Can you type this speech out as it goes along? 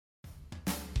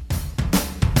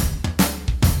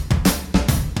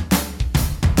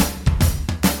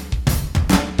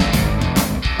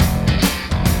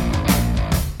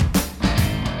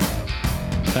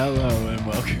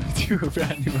to a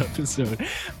brand new episode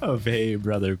of Hey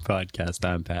Brother Podcast.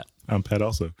 I'm Pat. I'm Pat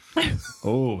also.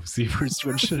 Oh, see, we're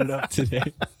switching it up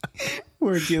today.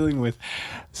 We're dealing with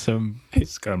some...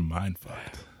 It's got mind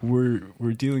fucked. We're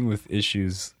dealing with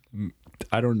issues.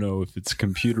 I don't know if it's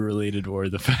computer related or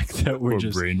the fact that we're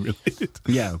just... brain related.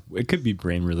 Yeah, it could be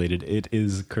brain related. It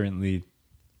is currently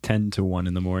 10 to 1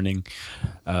 in the morning,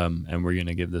 and we're going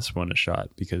to give this one a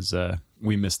shot because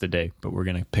we missed a day, but we're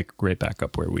going to pick right back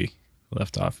up where we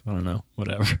left off. I don't know,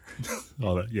 whatever.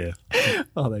 All that, yeah.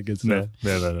 All that good stuff.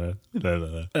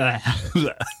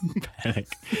 Panic.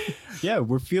 Yeah,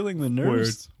 we're feeling the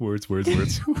nerves. Words. We're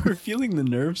feeling the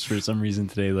nerves for some reason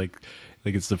today, like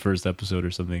it's the first episode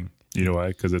or something. You know why?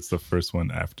 Because it's the first one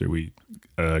after we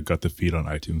got the feed on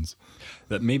iTunes.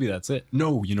 Maybe that's it.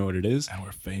 No, you know what it is? And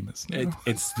we're famous now.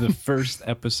 It's the first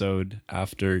episode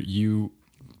after you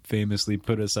famously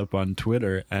put us up on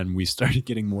Twitter and we started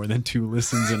getting more than 2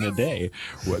 listens in a day,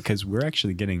 because we're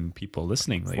actually getting people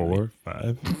listening lately. 4,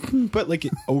 5. But like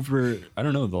over, I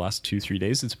don't know, the last 2-3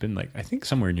 days, it's been like, I think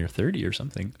somewhere near 30 or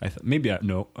something.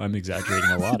 I'm exagerating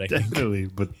a lot. I think. Definitely,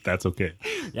 but that's okay.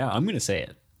 Yeah, I'm going to say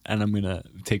it. And I'm going to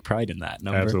take pride in that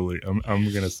number. Absolutely. I'm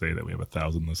going to say that we have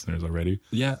 1,000 listeners already.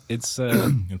 Yeah, it's...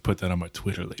 I'm going to put that on my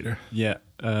Twitter later. Yeah.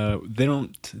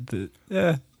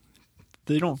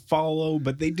 They don't follow,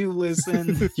 but they do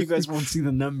listen. You guys won't see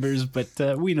the numbers, but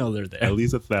we know they're there. At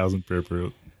least 1,000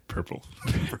 purple.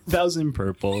 1,000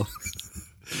 purple.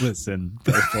 Listen,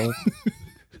 purple.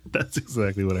 That's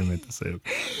exactly what I meant to say.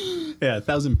 Yeah,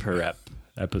 1,000 per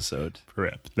episode. Per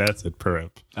ep. That's it, per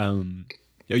ep.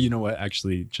 You know what?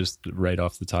 Actually, just right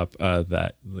off the top,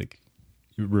 that like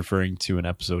referring to an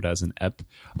episode as an ep,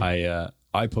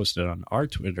 I posted on our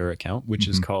Twitter account, which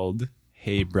is called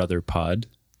Hey Brother Pod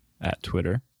at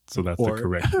Twitter. So that's the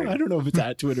correct thing. I don't know if it's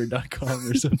at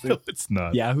twitter.com or something. No, it's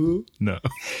not. Yahoo? No.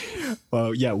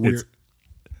 Well, yeah,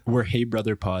 we're Hey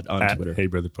Brother Pod on at Twitter. Hey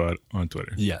Brother Pod on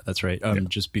Twitter. Yeah, that's right.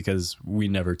 Just because we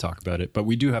never talk about it, but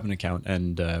we do have an account,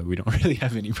 and we don't really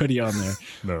have anybody on there.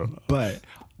 No. But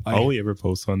all we ever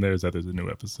post on there is that there's a new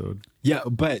episode. Yeah,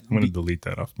 but... I'm going to delete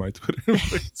that off my Twitter.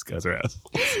 These guys are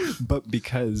assholes. But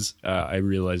because I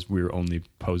realized we were only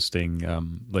posting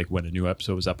like when a new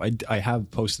episode was up, I have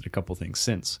posted a couple things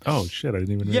since. Oh, shit. I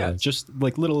didn't even realize. Yeah, just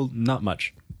like little, not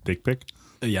much. Dick pic?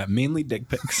 Yeah, mainly dick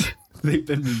pics. They've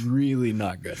been really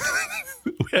not good.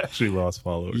 We actually lost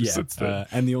followers since then.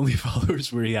 And the only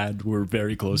followers we had were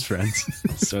very close friends.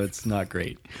 So it's not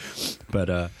great.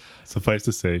 But suffice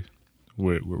to say,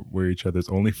 we're each other's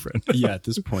only friend. Yeah, at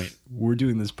this point, we're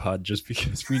doing this pod just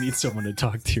because we need someone to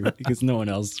talk to, because no one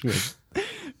else would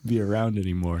be around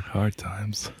anymore. Hard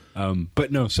times.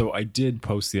 But no, so I did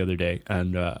post the other day,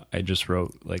 and I just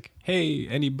wrote like, "Hey,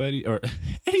 anybody,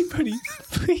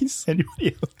 please,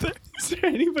 anybody out there? Is there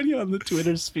anybody on the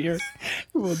Twitter sphere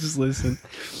who will just listen?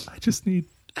 I just need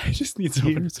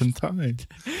someone some time."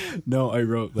 No, I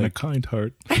wrote like a kind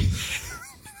heart,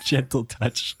 gentle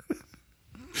touch.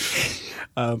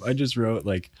 I just wrote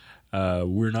like,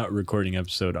 we're not recording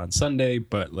episode on Sunday,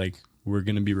 but like we're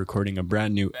going to be recording a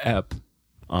brand new ep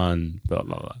on blah,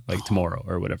 blah, blah, like tomorrow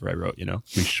or whatever I wrote, you know.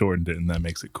 We shortened it and that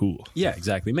makes it cool. Yeah,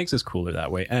 exactly. It makes us cooler that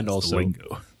way. And that's also,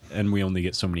 lingo. And we only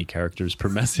get so many characters per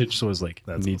message. So I was like,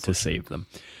 need to save them.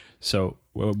 So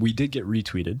we did get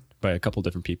retweeted by a couple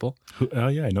different people. Oh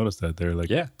yeah, I noticed that. They're like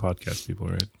podcast people,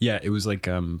 right? Yeah, it was like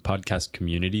podcast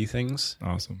community things.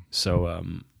 Awesome. So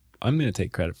I'm going to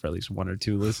take credit for at least 1 or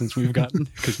 2 listens we've gotten,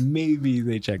 because maybe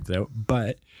they checked it out.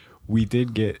 But we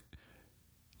did get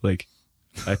like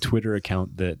a Twitter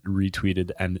account that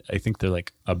retweeted, and I think they're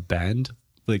like a band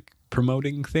like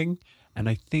promoting thing. And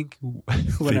I think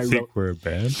when I wrote we're a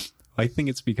band, I think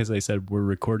it's because I said we're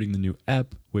recording the new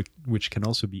ep, which can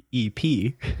also be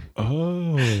EP.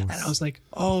 Oh. And I was like,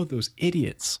 oh, those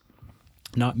idiots.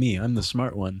 Not me. I'm the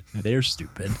smart one. They're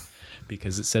stupid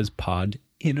because it says pod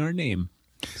in our name.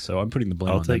 So I'm putting the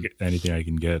blame on them. I'll take anything I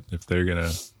can get if they're going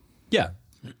to... Yeah.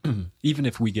 Even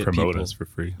if we get promote people, us for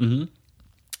free. Mm-hmm.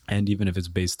 And even if it's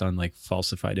based on like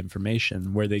falsified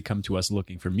information where they come to us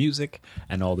looking for music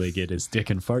and all they get is dick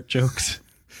and fart jokes,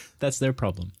 that's their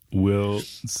problem. We'll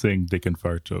sing dick and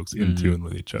fart jokes in tune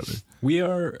with each other. We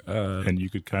are... and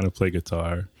you could kind of play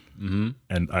guitar, and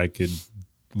I could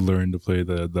learn to play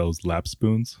those lap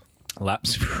spoons. Lap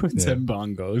spoons and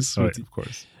bongos. Oh, yeah, of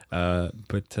course.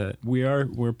 But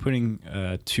we're putting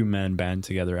a 2-man band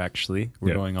together. Actually,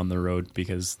 we're going on the road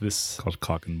because this called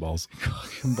Cock and Balls.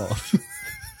 Cock and Balls.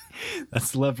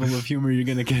 That's the level of humor you're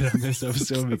gonna get on this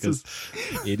episode because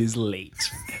it is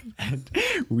late and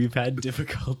we've had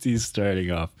difficulties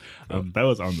starting off. That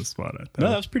was on the spot. No,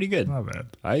 that was pretty good. Not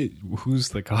bad. Who's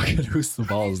the cock and who's the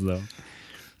balls though?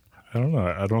 I don't know.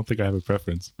 I don't think I have a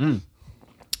preference.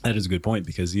 That is a good point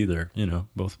because either,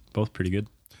 both pretty good.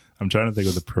 I'm trying to think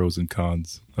of the pros and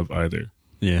cons of either.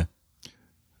 Yeah.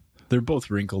 They're both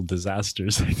wrinkled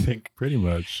disasters, I think. Pretty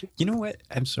much. You know what?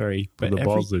 I'm sorry, but the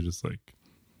balls are just like...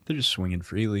 They're just swinging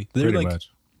freely. They're pretty like...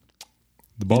 much.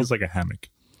 The ball's like a hammock.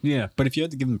 Yeah, but if you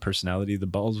had to give them personality, the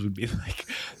balls would be like...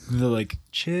 They're like,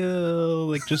 chill,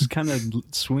 like just kind of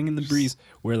swing in the breeze.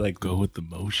 Where like... Go with the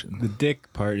motion. The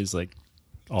dick part is like...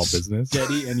 All business.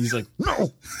 Steady, and he's like,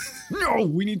 no,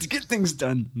 we need to get things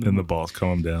done. Then the balls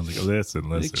calm down. Like, listen.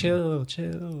 Like, chill.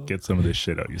 Get some of this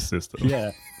shit out your system.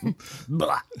 Yeah.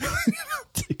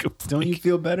 Take a break. Don't you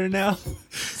feel better now?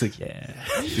 It's like, yeah.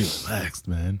 Be relaxed,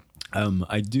 man.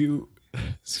 I do.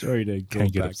 Sorry to go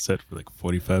Can't get back. upset for like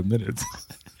 45 minutes.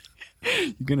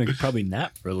 You're gonna probably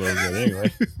nap for a little bit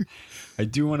anyway. I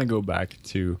do want to go back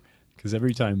to because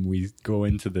every time we go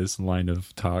into this line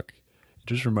of talk. It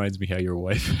just reminds me how your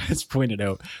wife has pointed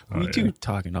out. We do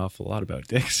talk an awful lot about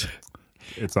dicks.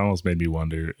 It's almost made me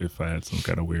wonder if I had some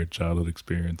kind of weird childhood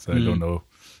experience that I don't know,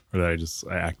 or that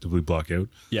I actively block out.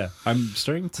 Yeah, I'm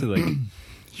starting to like...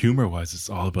 Humor-wise, it's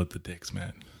all about the dicks,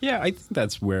 man. Yeah, I think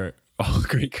that's where all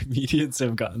great comedians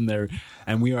have gotten there.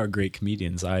 And we are great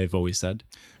comedians, I've always said.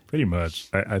 Pretty much.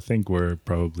 I think we're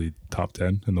probably top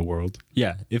 10 in the world.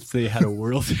 Yeah, if they had a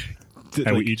world...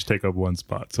 And we each take up one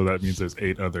spot, so that means there's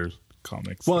 8 others.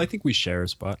 Comics. Well, I think we share a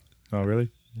spot. Oh,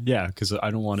 really? Yeah, because I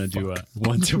don't want to do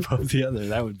one above the other.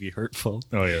 That would be hurtful.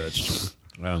 Oh, yeah, that's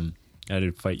true. I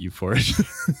didn't fight you for it.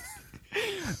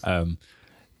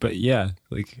 But yeah,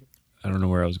 like, I don't know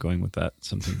where I was going with that.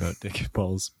 Something about dick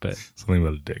balls, but... Something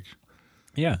about a dick.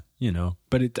 Yeah,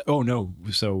 but it... Oh, no.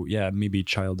 So, yeah, maybe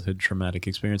childhood traumatic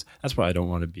experience. That's why I don't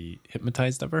want to be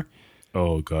hypnotized ever.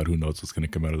 Oh, God, who knows what's going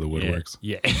to come out of the woodworks?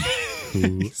 Yeah.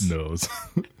 Who knows?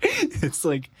 It's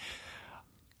like...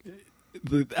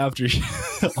 After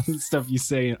all the stuff you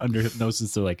say under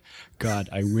hypnosis, they're like, God,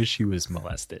 I wish he was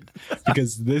molested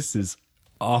because this is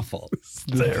awful.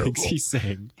 The things he's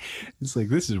saying, it's like,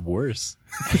 this is worse.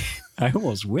 I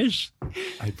almost wish.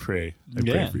 I pray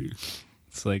for you.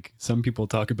 It's like some people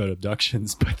talk about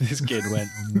abductions, but this kid went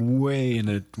way in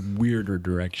a weirder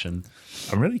direction.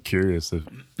 I'm really curious if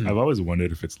I've always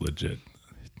wondered if it's legit.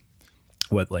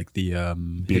 What, like the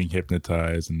being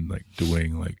hypnotized and like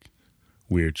doing like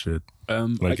weird shit.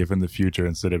 If in the future,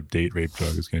 instead of date rape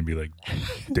drug, it's going to be like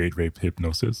date rape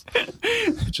hypnosis.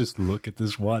 Just look at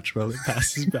this watch while it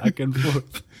passes back and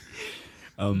forth.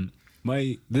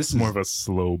 This is more of a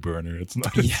slow burner. It's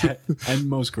not. Yeah, and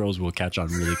most girls will catch on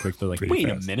really quick. They're like, wait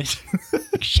a minute.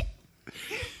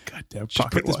 Goddamn Just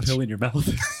pocket put this watch. pill in your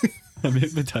mouth. I'm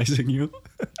hypnotizing you.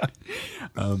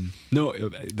 No,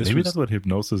 maybe that's what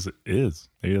hypnosis is.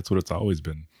 Maybe that's what it's always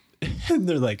been. And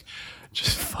they're like,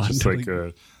 just like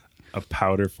a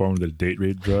powder form of the date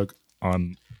rape drug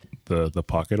on the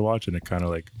pocket watch, and it kind of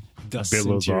like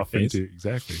billows off into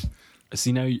exactly.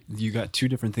 See, now you got two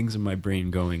different things in my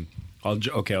brain going. I'll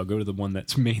go to the one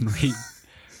that's mainly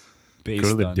based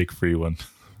on... Go to the dick-free one.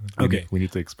 Okay. We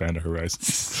need to expand our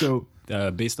horizons. So,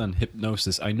 based on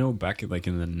hypnosis, I know back in the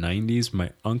 90s,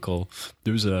 my uncle,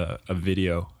 there was a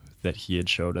video that he had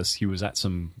showed us. He was at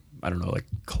some, I don't know, like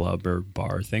club or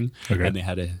bar thing, and they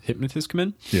had a hypnotist come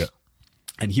in. Yeah.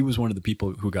 And he was one of the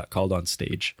people who got called on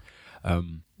stage,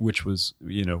 which was,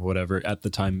 whatever. At the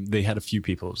time, they had a few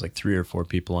people. It was like 3 or 4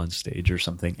 people on stage or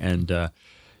something. And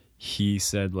he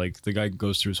said, like, the guy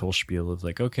goes through his whole spiel of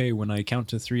like, okay, when I count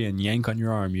to 3 and yank on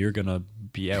your arm, you're going to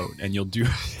be out. And you'll do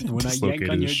it when I yank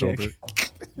on your shoulder.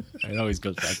 It always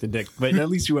goes back to dick. But at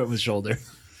least you went with shoulder.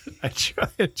 I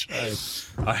tried.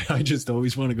 I just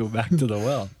always want to go back to the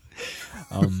well.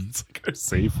 It's like our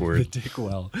safe word. The dick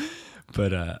well.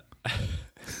 But...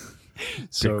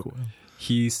 So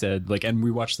he said, like, and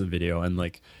we watched the video, and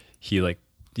like he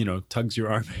tugs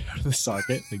your arm out of the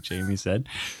socket, like Jamie said,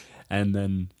 and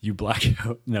then you black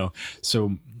out. No,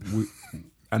 so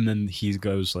and then he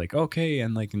goes like, okay,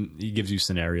 and like he gives you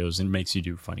scenarios and makes you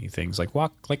do funny things, like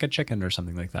walk like a chicken or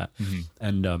something like that. Mm-hmm.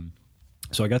 And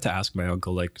so I got to ask my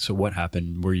uncle, like, so what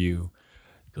happened? Were you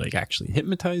like actually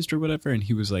hypnotized or whatever? And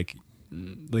he was like,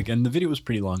 and the video was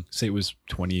pretty long. Say it was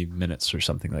 20 minutes or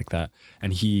something like that.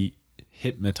 And he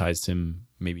hypnotized him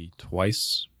maybe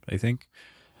twice, I think.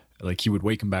 Like he would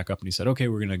wake him back up and he said, okay,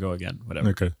 we're going to go again, whatever.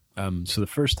 Okay. So the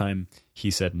first time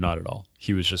he said not at all.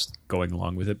 He was just going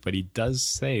along with it. But he does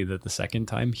say that the second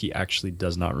time he actually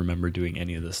does not remember doing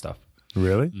any of this stuff.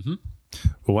 Really? Mm-hmm.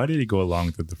 Well, why did he go along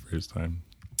with it the first time?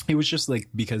 It was just like,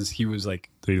 because he was like...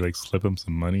 Did he like slip him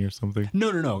some money or something?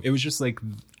 No. It was just like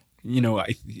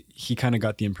he kind of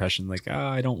got the impression like,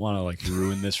 I don't want to like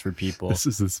ruin this for people. This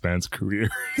is this man's career.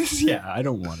 Yeah, I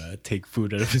don't want to take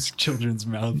food out of his children's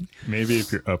mouth. Maybe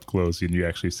if you're up close and you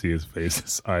actually see his face,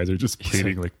 his eyes are just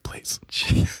pleading like, please,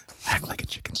 act like a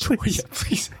chicken, please. Yeah,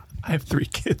 please. I have 3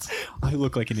 kids. I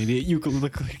look like an idiot. You could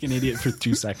look like an idiot for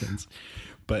 2 seconds.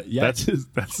 But yeah,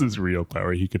 that's his real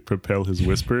power. He could propel his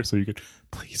whisper so you could,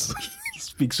 please. He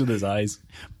speaks with his eyes.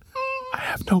 I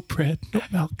have no bread, no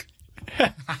milk.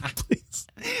 Please.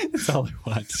 That's all I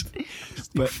want.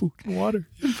 Just need food and water.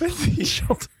 But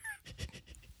shelter.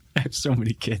 I have so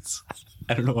many kids.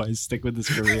 I don't know why I stick with this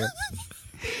career.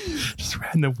 Just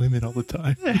random women all the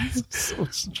time. So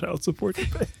much child support to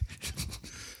pay.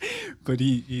 But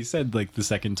he said like the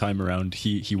second time around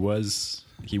he was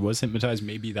hypnotized.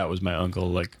 Maybe that was my uncle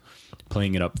like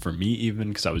playing it up for me, even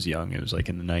because I was young. It was like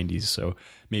in the 90s, so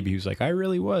maybe he was like, I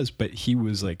really was. But he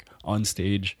was like on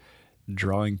stage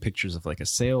drawing pictures of like a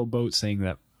sailboat, saying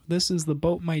that this is the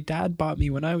boat my dad bought me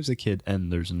when I was a kid.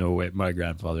 And there's no way my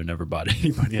grandfather never bought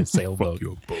anybody a sailboat. Fuck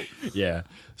you, a boat. Yeah,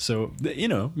 so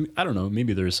I don't know,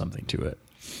 maybe there is something to it.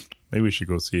 Maybe we should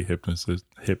go see a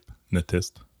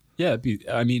hypnotist. Yeah,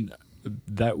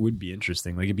 that would be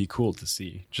interesting. Like, it'd be cool to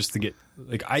see, just to get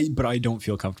like but I don't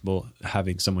feel comfortable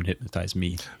having someone hypnotize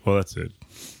me. Well, that's it.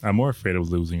 I'm more afraid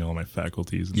of losing all my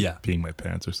faculties and peeing my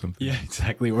pants or something. Yeah,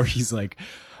 exactly. Or he's like,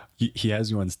 he has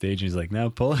you on stage and he's like, now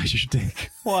pull out your dick.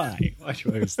 Why do I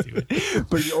always do it?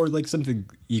 But or like something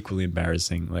equally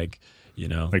embarrassing, like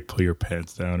like pull your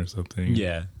pants down or something.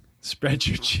 Yeah, spread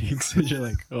your cheeks, and you're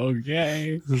like,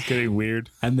 okay, this is getting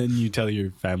weird. And then you tell your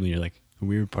family, you're like, the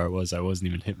weird part was I wasn't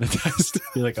even hypnotized.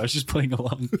 You're like, I was just playing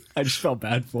along. I just felt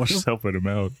bad for him. Just helping him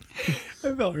out.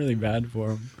 I felt really bad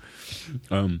for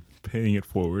him. Paying it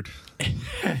forward.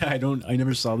 I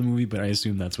never saw the movie, but I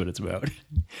assume that's what it's about.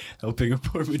 Helping a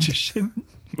poor magician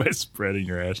by spreading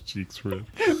your ass cheeks for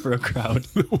a crowd,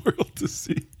 the world to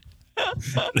see.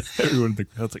 Everyone in the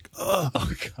crowd's like, oh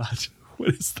God, what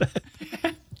is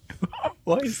that?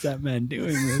 Why is that man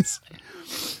doing this?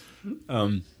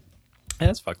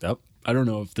 That's fucked up. I don't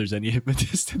know if there's any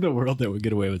hypnotist in the world that would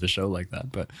get away with a show like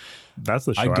that, but that's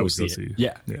the show I would go see.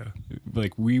 Yeah.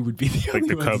 Like, we would be the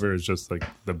only ones. Cover is just like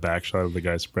the back shot of the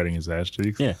guy spreading his ass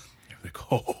cheeks. Yeah. You're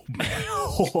like, oh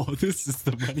man, this is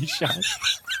the money shot.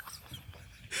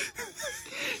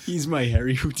 He's my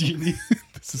Harry Houdini.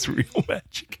 This is real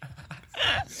magic.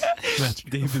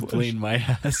 David playing my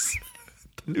ass.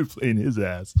 David playing his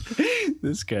ass.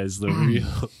 This guy's the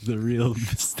real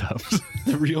stuff.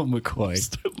 The real McCoy.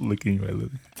 Start licking my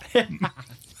lip.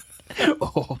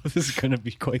 Oh, this is going to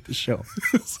be quite the show.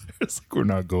 It's like we're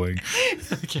not going.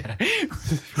 Okay.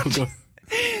 We'll go.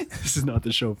 This is not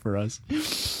the show for us.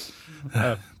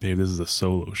 Babe, this is a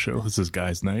solo show. This is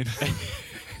guys' night.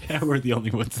 Yeah, we're the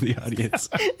only ones in the audience.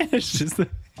 It's just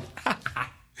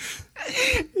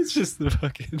the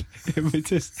fucking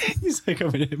hypnotist. He's like, I'm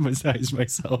going to hypnotize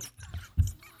myself.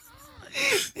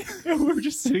 And we're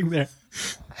just sitting there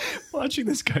watching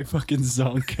this guy fucking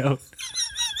zonk out.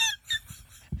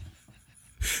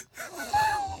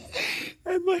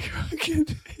 And like fucking,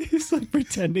 he's like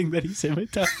pretending that he's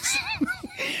hypnotized.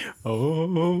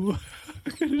 Oh,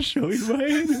 I'm going to show you my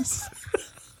anus.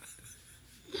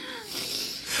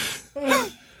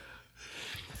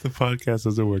 The podcast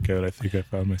doesn't work out. I think I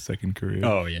found my second career.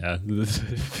 Oh, yeah. The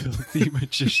filthy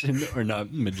magician, or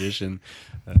not magician,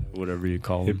 whatever you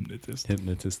call him. Hypnotist.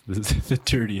 The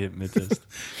dirty hypnotist.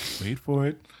 Wait for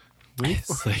it.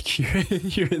 It's like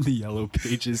you're in the yellow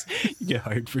pages. You get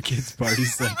hired for kids'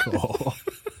 parties. Like, oh,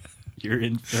 you're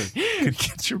in for... Gonna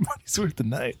get your money's worth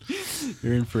tonight.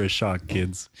 You're in for a shock,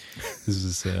 kids.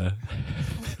 This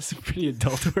is pretty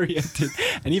adult-oriented.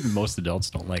 And even most adults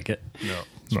don't like it. No.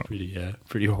 It's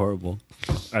pretty horrible.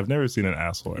 I've never seen an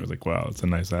asshole. I was like, wow, it's a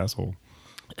nice asshole.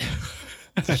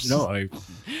 No,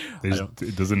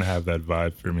 it doesn't have that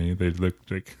vibe for me. They look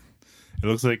like, it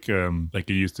looks like it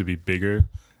used to be bigger,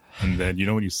 and then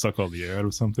when you suck all the air out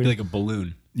of something, like a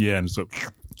balloon. Yeah, and so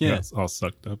it's all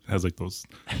sucked up. It has like those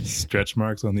stretch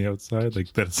marks on the outside,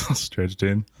 like that's all stretched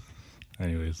in.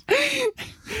 Anyways.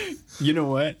 You know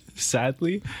what?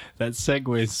 Sadly, that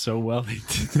segues so well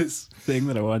into this thing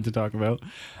that I wanted to talk about.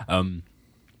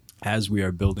 As we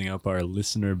are building up our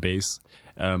listener base,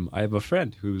 I have a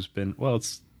friend who's been,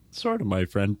 it's sort of my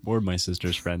friend or my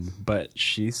sister's friend, but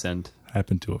she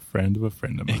happened to a friend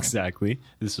of mine. Exactly.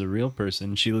 This is a real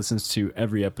person. She listens to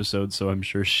every episode, so I'm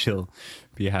sure she'll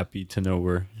be happy to know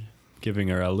we're giving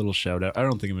her a little shout out. I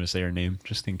don't think I'm going to say her name,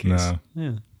 just in case.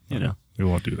 No. Yeah, we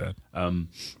won't do that.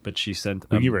 But she sent...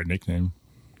 we give her a nickname.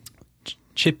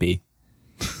 Chippy.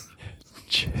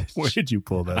 Where did you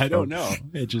pull that I from? don't know.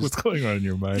 It just What's going on in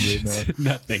your mind right now?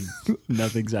 nothing.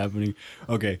 Nothing's happening.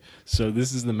 Okay, so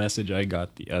this is the message I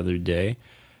got the other day.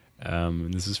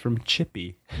 And this is from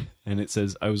Chippy. And it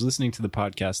says, I was listening to the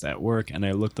podcast at work and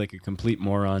I looked like a complete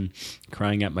moron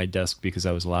crying at my desk because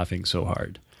I was laughing so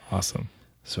hard. Awesome.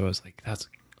 So I was like, that's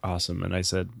awesome. And I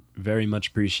said, very much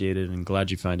appreciated and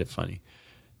glad you find it funny.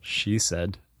 She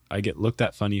said, I get looked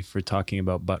at funny for talking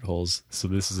about buttholes, so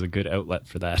this is a good outlet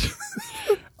for that.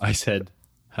 I said,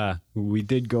 we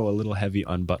did go a little heavy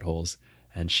on buttholes.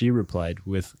 And she replied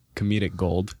with comedic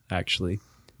gold, actually.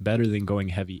 Better than going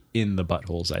heavy in the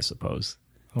buttholes, I suppose.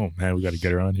 Oh, man, we got to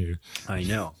get her on here. I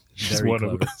know. She's Very one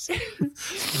clever. of us.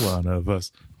 One of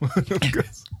us.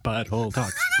 Butthole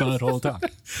talk. Butthole talk. I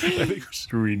think we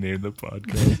should rename the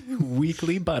podcast.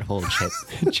 Weekly butthole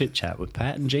chit chat with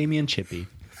Pat and Jamie and Chippy.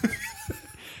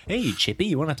 Hey, Chippy,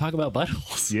 you want to talk about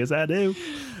buttholes? Yes, I do.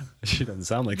 She doesn't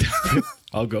sound like that.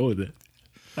 I'll go with it.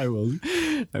 I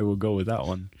will go with that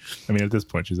one. I mean, at this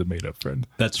point, she's a made-up friend.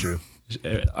 That's true.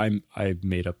 I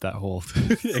made up that whole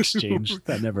exchange.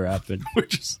 That never happened. We're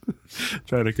just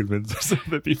trying to convince ourselves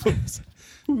that people...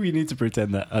 We need to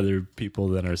pretend that other people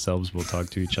than ourselves will talk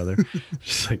to each other.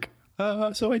 Just like,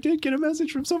 so I did get a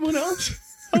message from someone else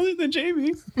other than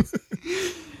Jamie.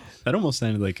 That almost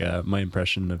sounded like my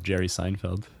impression of Jerry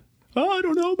Seinfeld. Oh, I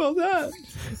don't know about that.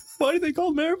 Why do they call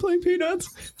them airplane peanuts?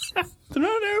 They're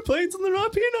not airplanes and they're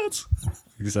not peanuts.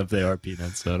 Except they are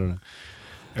peanuts, so I don't know.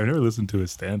 I've never listened to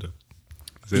his stand-up.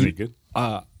 Is it any good?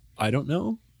 I don't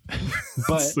know.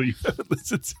 But So you haven't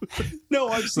listened to it? no,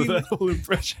 I've So seen that whole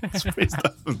impression is based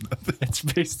off of nothing. It's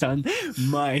based on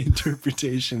my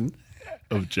interpretation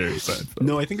Of Jerry Seinfeld.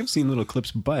 No, I think I've seen little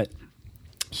clips, but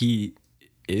he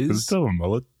Does it is still have a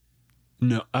mullet?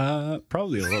 no,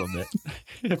 probably a little bit.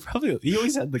 Yeah, probably he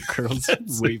always had the curls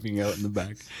waving out in the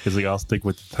back, He's like, I'll stick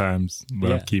with the times, but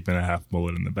Yeah. I'm keeping a half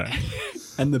mullet in the back.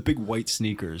 and the big white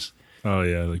sneakers. Oh,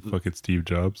 yeah, like fucking Steve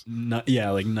Jobs. Not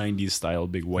like 90s style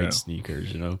big white Yeah.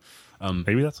 sneakers. You know,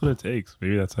 Maybe that's what it takes.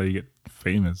 Maybe that's how you get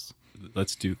famous.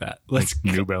 let's do that. Like Let's.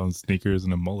 New Balance sneakers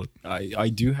and a mullet. I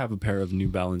do have a pair of New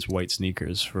Balance white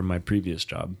sneakers from my previous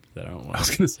job that I don't I want. was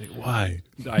going to say, why?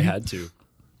 I had to.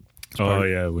 Oh,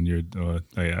 yeah, when you're... oh,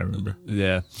 yeah, I remember.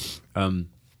 Yeah.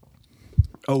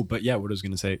 But yeah, what I was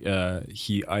going to say,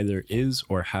 he either is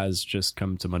or has just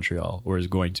come to Montreal or is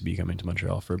going to be coming to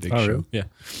Montreal for a big show. Really?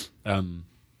 Yeah.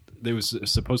 There was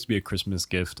supposed to be a Christmas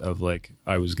gift of like,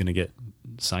 I was going to get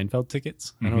Seinfeld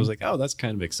tickets. And I was like, oh, that's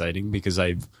kind of exciting because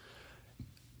I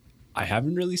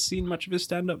haven't really seen much of his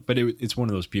stand-up, but it's one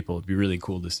of those people. It'd be really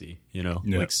cool to see, you know,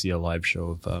 Yeah. like see a live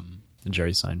show of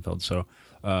Jerry Seinfeld. So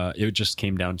it just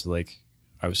came down to like,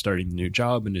 I was starting a new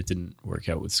job and it didn't work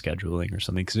out with scheduling or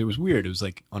something because it was weird. It was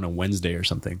like on a Wednesday or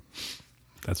something.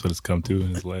 That's what it's come to in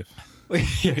his life.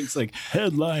 Yeah, it's like,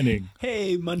 Headlining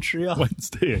hey, Montreal.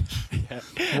 Wednesday. Yeah,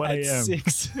 1 at a.m.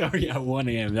 6. Oh, yeah, 1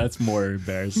 a.m. That's more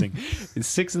embarrassing. It's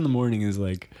 6 in the morning is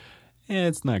like,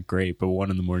 it's not great, but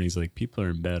 1 in the morning is like, people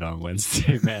are in bed on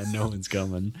Wednesday, man. No one's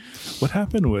coming. What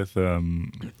happened with...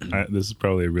 this is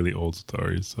probably a really old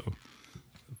story, so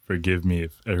forgive me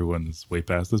if everyone is way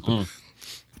past this, but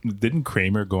didn't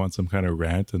Kramer go on some kind of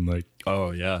rant and like...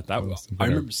 Oh, yeah. That was. I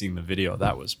remember seeing the video.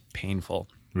 That was painful.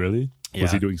 Really? Yeah.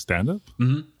 Was he doing stand-up?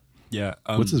 Yeah.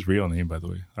 What's his real name, by the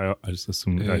way? I just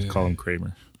assume I call him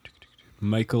Kramer.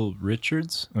 Michael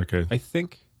Richards, Okay. I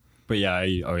think. But yeah,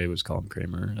 I always call him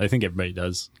Kramer. I think everybody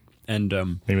does. And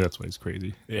Maybe that's why he's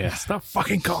crazy. yeah. Stop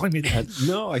fucking calling me that.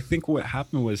 No, I think what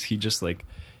happened was he just like,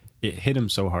 it hit him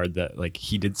so hard that like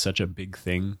he did such a big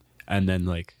thing. And then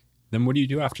like, then what do you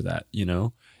do after that? You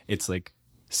know, it's like,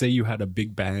 say you had a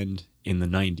big band in the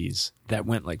 90s that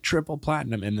went like triple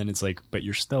platinum. And then it's like, but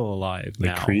you're still alive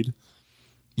Like now. Creed?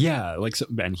 Yeah. Like, so,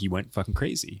 and he went fucking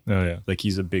crazy. Oh, yeah. Like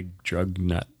he's a big drug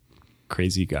nut,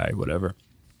 crazy guy, whatever.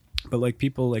 But like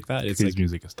people like that, it's His like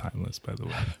music is timeless, by the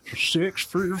way. 6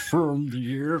 feet from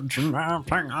the edge of my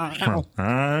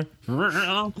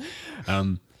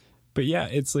but yeah,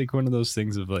 it's like one of those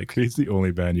things of like, He's the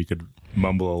only band you could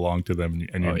mumble along to them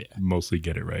and you Oh, yeah. mostly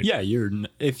get it right. yeah,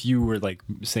 if you were like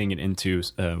saying it into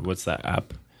what's that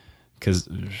app? Because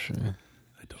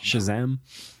Shazam.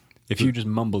 If you just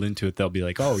mumble into it, they'll be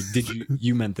like, "Oh, did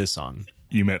you meant this song?"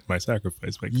 You Met My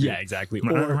Sacrifice by Creed. Yeah, exactly.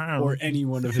 Or any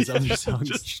one of his other songs.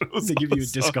 Just shows They give you a all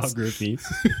the songs. discography.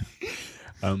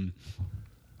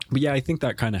 But yeah, I think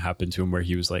that kind of happened to him where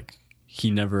he was like, he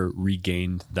never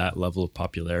regained that level of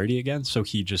popularity again. So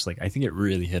he just like, I think it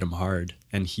really hit him hard.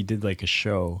 And he did like a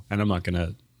show, and I'm not going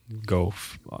to go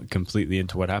completely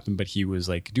into what happened, but he was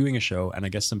like doing a show, and I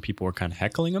guess some people were kind of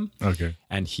heckling him. Okay.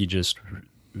 And he just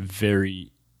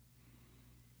very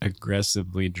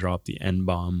aggressively dropped the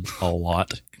N-bomb a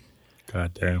lot.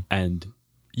 God damn. And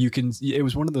it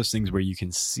was one of those things where you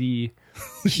can see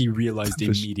he realized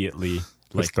immediately.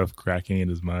 Like stuff cracking in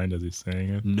his mind as he's saying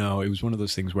it. No, it was one of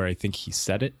those things where I think he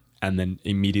said it and then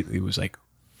immediately was like,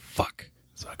 fuck.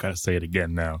 So I gotta say it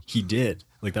again now. He did.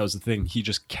 Like, that was the thing. He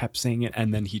just kept saying it,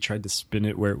 and then he tried to spin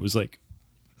it where it was like,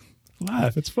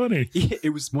 laugh, it's funny.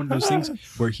 It was one of those things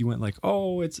where he went like,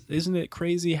 oh, isn't it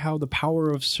crazy how the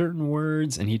power of certain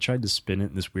words, and he tried to spin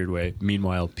it in this weird way.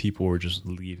 Meanwhile, people were just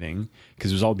leaving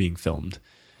because it was all being filmed.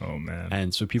 Oh man.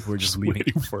 And so people were just leaving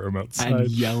waiting for him outside and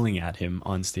yelling at him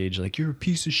on stage like, you're a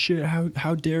piece of shit,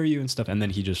 how dare you, and stuff. And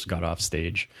then he just got off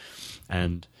stage.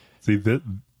 And see, that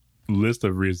list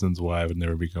of reasons why I would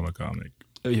never become a comic.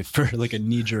 For like a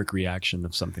knee-jerk reaction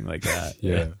of something like that.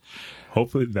 Yeah.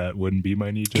 Hopefully that wouldn't be my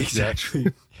knee-jerk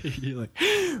reaction. You're like,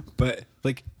 but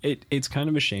like it's kind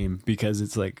of a shame because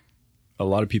it's like a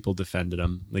lot of people defended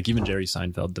him. Like even Jerry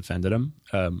Seinfeld defended him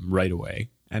right away.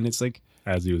 And it's like,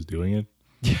 as he was doing it.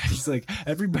 Yeah, he's like,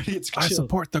 everybody, it's chill. I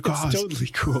support the cause. It's totally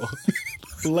cool.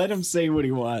 Let him say what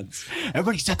he wants.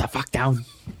 Everybody sit the fuck down.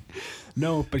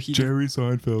 No, but Jerry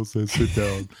Seinfeld says sit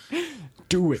down.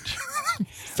 Do it.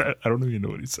 I don't even know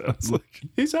what he sounds like.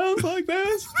 He sounds like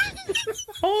this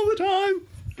all the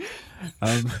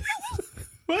time.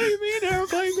 What do you mean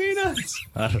airplane peanuts?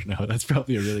 I don't know. That's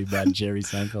probably a really bad Jerry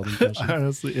Seinfeld impression.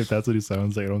 Honestly, if that's what he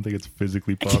sounds like, I don't think it's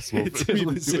physically possible for me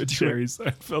to do a Jerry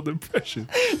Seinfeld impression.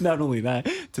 Not only that,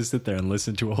 to sit there and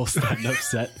listen to a whole stand-up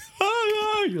set.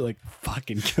 You're like,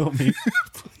 fucking kill me,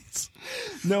 please.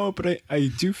 No, but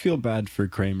I do feel bad for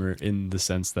Kramer in the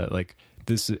sense that like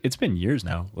it's been years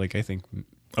now. Like I think.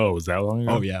 Oh, was that long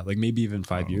ago? Oh yeah, like maybe even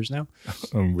 5 years now.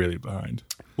 I'm really behind.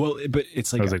 Well, but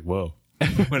it's like I was like, whoa.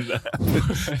 When that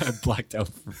happened, I blacked out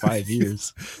for 5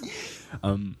 years.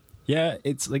 Yeah,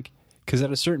 it's like because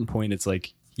at a certain point, it's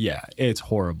like, yeah, it's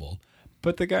horrible,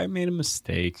 but the guy made a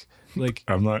mistake. Like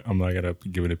I'm not gonna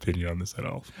give an opinion on this at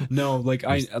all. No, like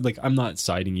I'm not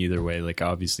siding either way. Like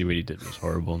obviously what he did was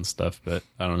horrible and stuff, but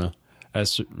I don't know.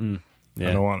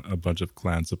 Yeah. I don't want a bunch of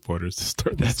clan supporters to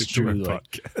start this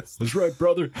podcast. That's right,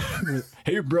 brother.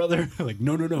 Hey, brother. Like,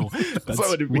 no. We're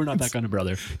not that kind of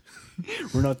brother.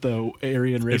 We're not the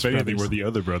Aryan race. If anything, we're the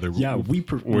other brother. Yeah,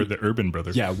 we're the urban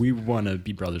brother. Yeah, we want to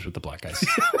be brothers with the black guys.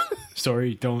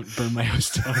 Sorry, don't burn my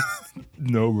house down.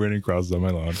 No running crosses on my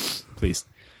lawn, please.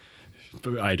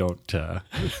 But I don't.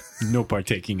 No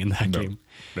partaking in that game.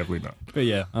 Definitely not. But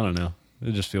yeah, I don't know. I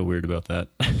just feel weird about that.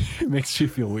 It makes me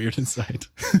feel weird inside.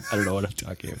 I don't know what I'm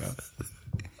talking about.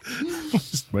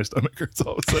 My stomach hurts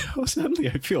all of a sudden. Suddenly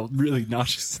I feel really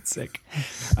nauseous and sick.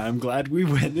 I'm glad we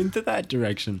went into that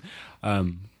direction.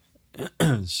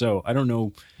 So I don't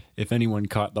know if anyone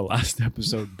caught the last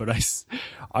episode, but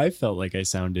I felt like I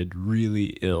sounded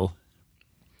really ill.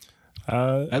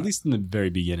 At least in the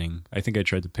very beginning. I think I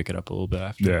tried to pick it up a little bit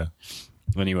after. Yeah.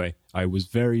 Anyway, I was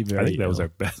very, very. I think that ill. was our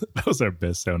best. That was our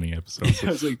best sounding episode.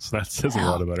 So, so that says a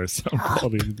lot about our sound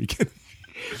quality in the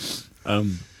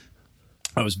beginning.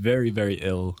 I was very, very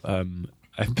ill.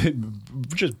 I've been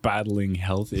just battling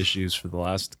health issues for the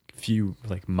last few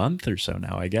month or so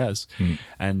now, I guess.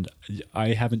 And I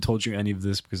haven't told you any of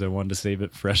this because I wanted to save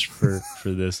it fresh for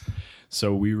this.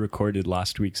 So we recorded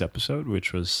last week's episode,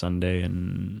 which was Sunday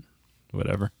and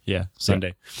whatever. Yeah,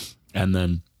 Sunday, and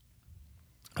then.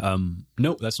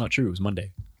 No, that's not true. It was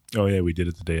Monday. Oh yeah, we did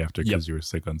it the day after because you were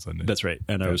sick on Sunday. That's right,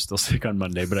 and I was still sick on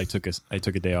Monday, but I took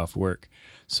a day off work,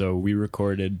 so we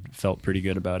recorded. Felt pretty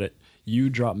good about it. You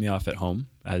dropped me off at home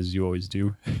as you always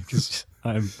do because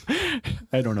I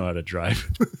don't know how to drive.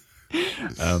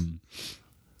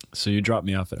 So you dropped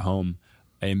me off at home.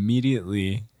 I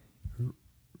immediately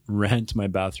ran to my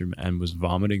bathroom and was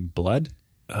vomiting blood.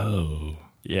 Oh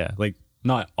yeah,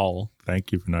 not all.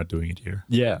 Thank you for not doing it here.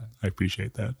 Yeah. I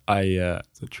appreciate that.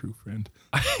 It's a true friend.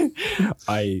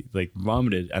 I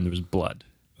vomited and there was blood.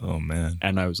 Oh man.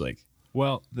 And I was like,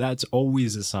 well, that's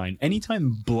always a sign.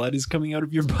 Anytime blood is coming out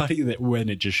of your body that when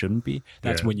it just shouldn't be,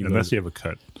 that's when you unless you have a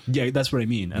cut. Yeah, that's what I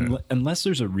mean. Yeah. Unless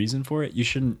there's a reason for it, you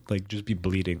shouldn't just be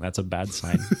bleeding. That's a bad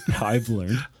sign. I've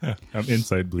learned. Yeah, I'm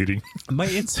inside bleeding. My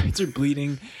insides are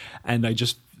bleeding and I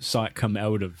just saw it come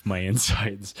out of my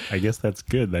insides. I guess that's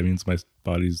good. That means my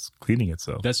body's cleaning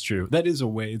itself. That's true. That is a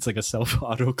way. It's like a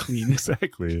self-auto clean.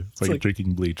 Exactly. It's like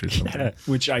drinking bleach or something. Yeah,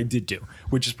 which I did do,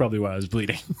 which is probably why I was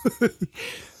bleeding.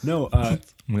 No, I'm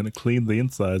going to clean the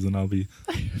insides and I'll be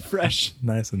fresh,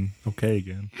 nice and okay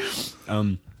again.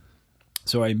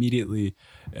 So I immediately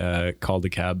called a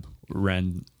cab,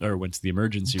 went to the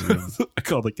emergency room. I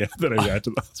called the cab, then I ran to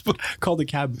the hospital. Called the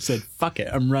cab, said, "Fuck it,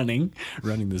 I'm running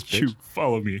this bitch. Shoot,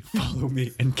 follow me. Follow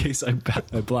me in case I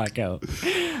black out.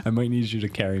 I might need you to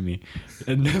carry me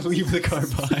and leave the car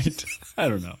behind." I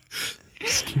don't know.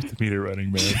 Just keep the meter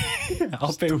running, man.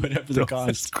 I'll pay whatever the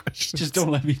cost. Just don't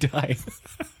let me die.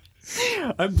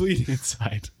 I'm bleeding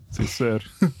inside. So sad.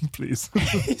 Please.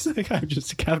 He's like, "I'm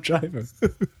just a cab driver."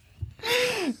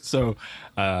 So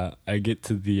I get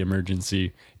to the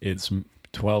emergency. It's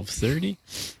 12:30,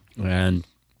 and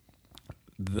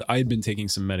I had been taking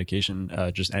some medication,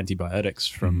 just antibiotics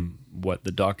from what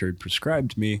the doctor had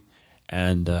prescribed me,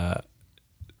 and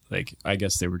like I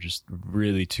guess they were just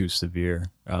really too severe.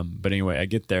 But anyway, I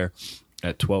get there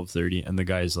at 12:30, and the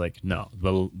guy's like, "No,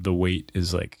 the wait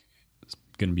is like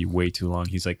going to be way too long."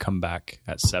 He's like, "Come back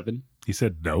at 7." He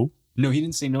said no. No, he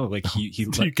didn't say no. Like he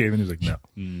So you came in. He's like, no.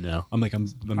 No. I'm like, I'm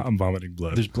vomiting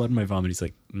blood. There's blood in my vomit. He's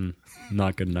like,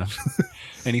 not good enough.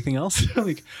 Anything else? I'm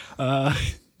like,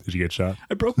 did you get shot?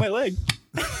 I broke my leg.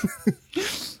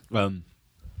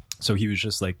 So he was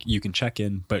just like, "You can check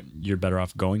in, but you're better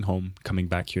off going home, coming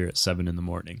back here at 7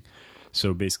 a.m.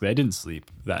 So basically, I didn't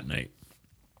sleep that night,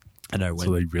 and I went.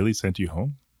 So they really sent you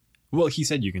home? Well, he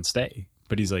said you can stay,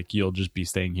 but he's like, "You'll just be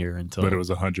staying here until." But it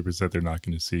was 100% they're not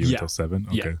going to see you until 7.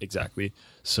 Okay. Yeah, exactly.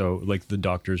 So like the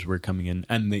doctors were coming in,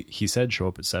 and he said show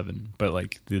up at 7, but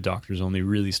like the doctors only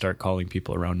really start calling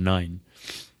people around 9.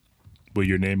 Well,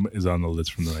 your name is on the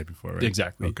list from the night before, right?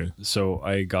 Exactly. Okay. So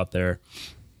I got there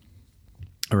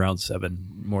around 7,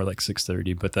 more like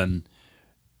 6:30, but then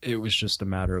it was just a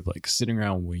matter of like sitting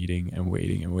around waiting and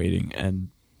waiting and waiting, and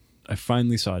I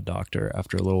finally saw a doctor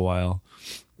after a little while,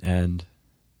 and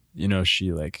you know,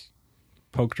 she like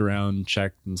poked around,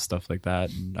 checked and stuff like that,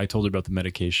 and I told her about the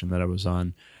medication that I was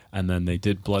on, and then they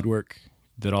did blood work,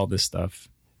 did all this stuff,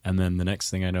 and then the next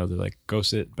thing I know, they're like, "Go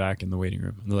sit back in the waiting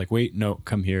room." And they're like, "Wait, no,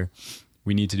 come here.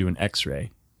 We need to do an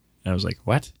X-ray." And I was like,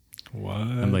 "What?"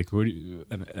 I'm like, "What?"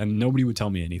 And nobody would tell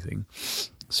me anything.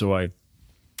 So I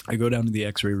go down to the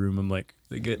X-ray room. I'm like,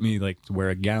 they get me like to wear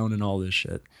a gown and all this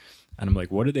shit. And I'm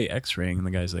like, "What are they X-raying?" And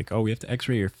the guy's like, "Oh, we have to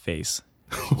X-ray your face."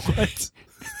 What?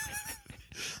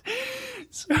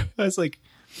 So I was like,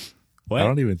 "What?"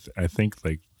 I think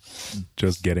like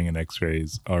just getting an X-ray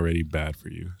is already bad for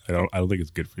you. I don't think it's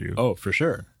good for you. Oh, for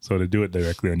sure. So to do it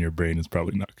directly on your brain is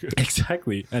probably not good.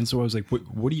 Exactly. And so I was like,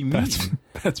 what do you mean?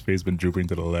 Pat's face been drooping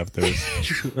to the left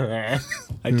there.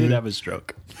 I did have a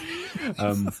stroke.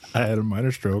 I had a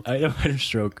minor stroke. I had a minor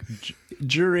stroke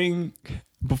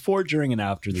before, during, and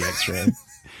after the X-ray.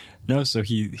 No, so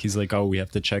he's like, "Oh, we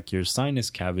have to check your sinus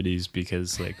cavities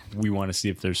because like we want to see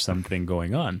if there's something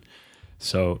going on."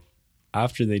 So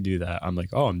after they do that, I'm like,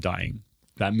 "Oh, I'm dying."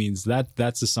 That means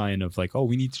that's a sign of like, "Oh,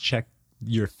 we need to check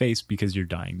your face because you're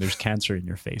dying. There's cancer in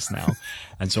your face now."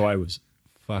 And so I was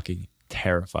fucking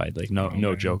terrified. Like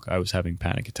no joke. I was having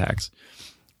panic attacks.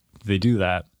 They do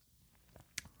that.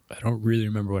 I don't really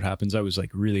remember what happens. I was like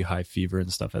really high fever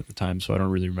and stuff at the time, so I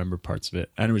don't really remember parts of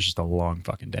it. And it was just a long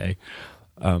fucking day.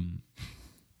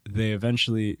 They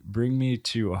eventually bring me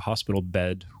to a hospital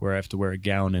bed where I have to wear a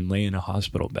gown and lay in a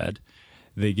hospital bed.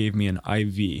 They gave me an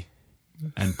IV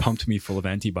and pumped me full of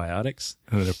antibiotics.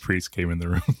 And then a priest came in the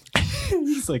room.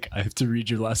 He's like, "I have to read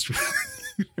your last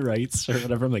rights or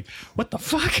whatever." I'm like, "What the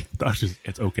fuck?" Doctors,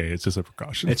 it's okay. It's just a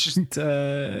precaution. It's just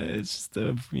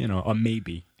you know, a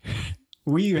maybe.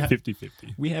 We have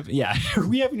 50-50. We haven't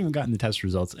even gotten the test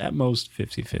results. At most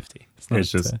 50-50.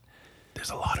 It's just there's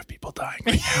a lot of people dying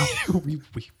right now. we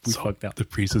fucked up. The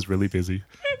priest is really busy.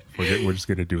 We're just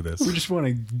gonna do this. We just want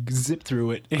to zip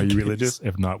through it. Are you religious?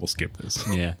 If not, we'll skip this.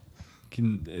 Yeah.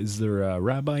 Is there a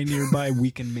rabbi nearby? We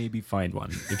can maybe find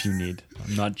one if you need.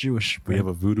 I'm not Jewish. We have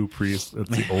a voodoo priest. That's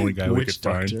the only guy we could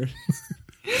find.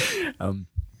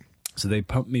 So they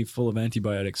pumped me full of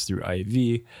antibiotics through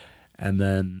IV, and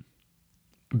then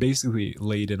basically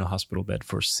laid in a hospital bed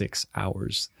for 6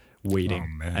 hours waiting.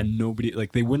 Oh, man. And nobody,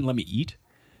 like, they wouldn't let me eat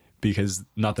because,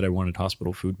 not that I wanted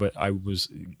hospital food, but I was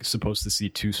supposed to see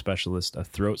 2 specialists, a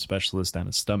throat specialist and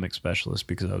a stomach specialist,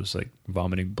 because I was like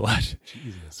vomiting blood.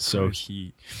 Jesus So Christ.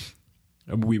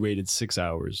 we waited 6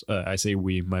 hours. I say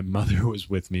we, my mother was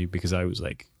with me because I was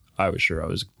sure I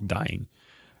was dying.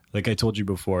 Like I told you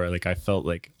before, like I felt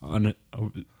like on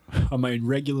my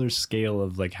regular scale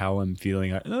of like how I'm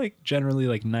feeling, like generally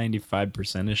like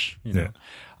 95%ish, you know, Yeah.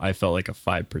 I felt like a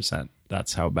 5%.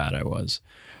 That's how bad I was.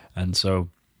 And so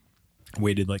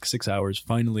waited like 6 hours.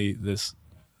 Finally, this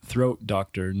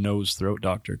nose throat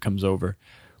doctor comes over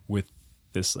with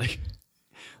this like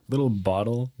little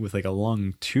bottle with like a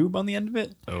long tube on the end of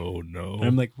it. Oh no. And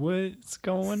I'm like, what's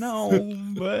going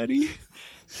on, buddy?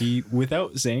 He,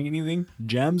 without saying anything,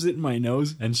 jams it in my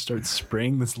nose and starts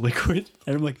spraying this liquid.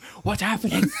 And I'm like, what's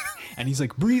happening? And he's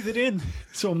like, breathe it in.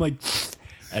 So I'm like,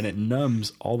 and it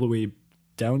numbs all the way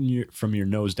down from your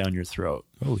nose down your throat.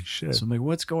 Holy shit. So I'm like,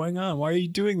 what's going on? Why are you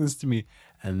doing this to me?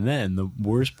 And then the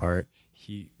worst part,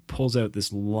 he pulls out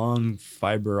this long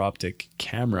fiber optic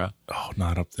camera. Oh,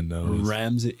 not up the nose.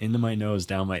 Rams it into my nose,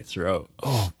 down my throat.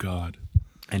 Oh God.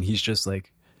 And he's just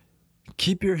like,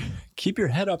 keep your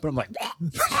head up. And I'm like,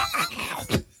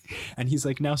 and he's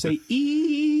like, now say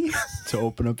E to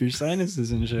open up your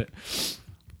sinuses and shit.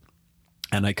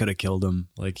 And I could have killed him.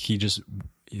 Like, he's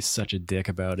such a dick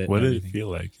about it. What did it feel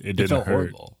like? It didn't felt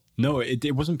hurt. horrible. No,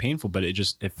 it wasn't painful, but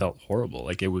it felt horrible.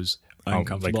 Like, it was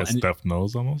uncomfortable. Like a stuffed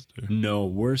nose almost? Or? No,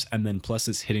 worse. And then plus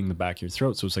it's hitting the back of your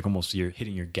throat. So it's like almost you're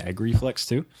hitting your gag reflex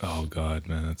too. Oh God,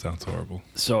 man, that sounds horrible.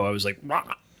 So I was like, wah!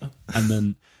 And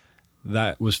then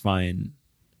that was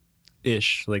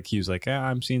fine-ish. Like, he was like,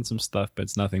 I'm seeing some stuff, but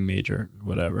it's nothing major,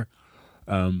 whatever.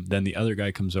 Then the other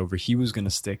guy comes over. He was going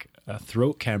to stick a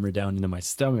throat camera down into my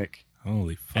stomach.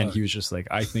 Holy fuck. And he was just like,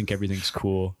 I think everything's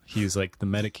cool. He's like, the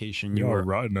medication you are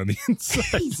rotten on the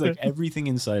inside. He's like, everything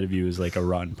inside of you is like a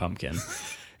rotten pumpkin.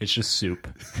 It's just soup.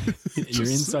 Your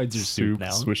insides are soup now.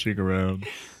 Swishing around.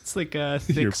 It's like a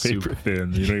thick You're soup. paper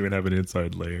thin. You don't even have an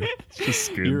inside layer. It's just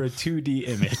skin. You're a 2D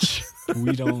image.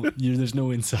 There's no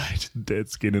inside. Dead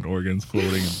skin and organs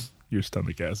floating in your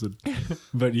stomach acid.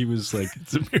 But he was like,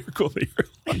 it's a miracle that you're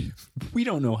alive. We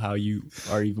don't know how you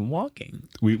are even walking.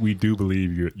 We do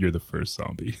believe you're the first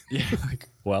zombie. Yeah. Like,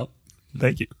 well,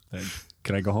 thank you.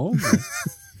 Can I go home?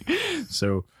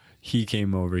 So he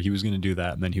came over. He was going to do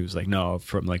that, and then he was like, "No,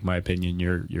 from like my opinion,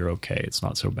 you're okay. It's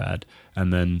not so bad."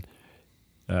 And then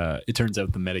it turns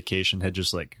out the medication had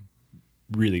just like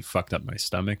really fucked up my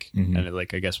stomach, and it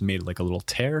like I guess made like a little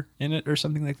tear in it or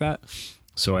something like that.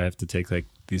 So I have to take like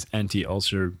these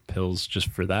anti-ulcer pills just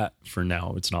for that. For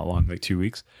now, it's not long, like 2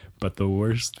 weeks. But the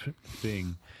worst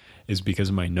thing is because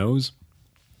of my nose,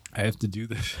 I have to do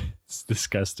this. It's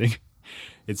disgusting.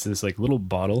 It's this like little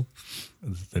bottle.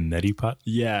 The neti pot?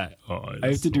 Yeah. Oh, I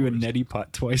have to do a neti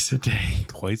pot twice a day.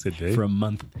 Twice a day? For a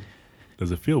month.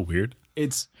 Does it feel weird?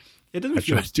 It doesn't I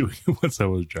feel... tried doing it once I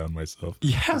was drowned myself.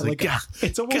 Yeah, like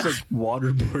it's almost like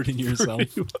waterboarding yourself.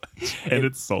 And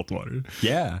it's salt water.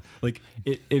 Yeah. Like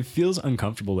it feels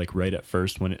uncomfortable like right at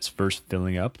first when it's first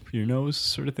filling up your nose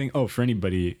sort of thing. Oh, for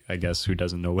anybody, I guess, who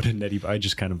doesn't know what a neti... I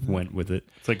just kind of went with it.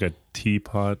 It's like a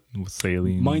teapot with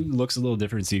saline. Mine looks a little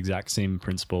different. It's the exact same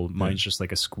principle. Mine's just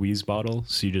like a squeeze bottle.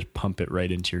 So you just pump it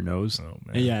right into your nose. Oh,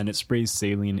 man. Yeah, and it sprays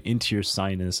saline into your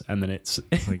sinus. And then it's...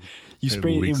 Like, you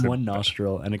spray it in one back.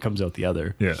 nostril and it comes out the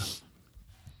other. Yeah.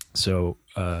 So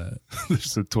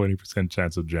there's a 20%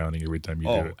 chance of drowning every time you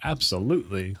do it.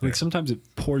 Absolutely. Like sometimes it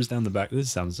pours down the back.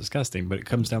 This sounds disgusting, but it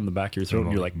comes down the back of your throat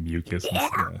and you're like mucus.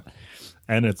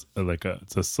 And it's like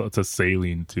it's a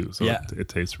saline too, so yeah. it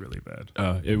tastes really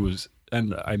bad. It was,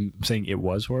 and I'm saying it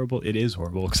was horrible. It is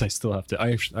horrible because I still have to.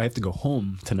 I have to go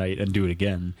home tonight and do it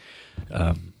again,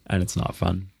 and it's not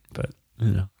fun. But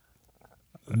you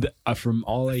know, from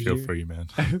all I feel hear, for you, man.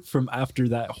 From after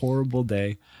that horrible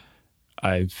day,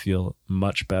 I feel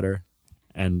much better,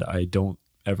 and I don't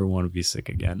ever want to be sick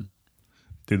again.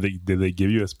 Did they give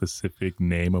you a specific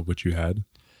name of what you had?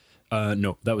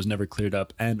 No, that was never cleared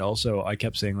up. And also, I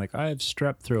kept saying, like, I have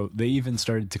strep throat. They even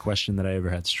started to question that I ever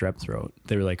had strep throat.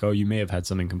 They were like, oh, you may have had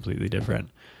something completely different.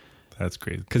 That's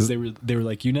crazy. Because they were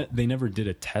like, they never did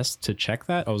a test to check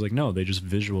that. I was like, no, they just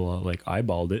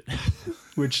eyeballed it,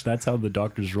 which that's how the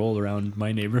doctors roll around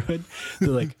my neighborhood. They're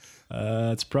like,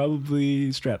 it's probably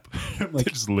strep. I'm like,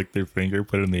 they just lick their finger,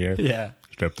 put it in the air. Yeah.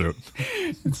 Strep throat.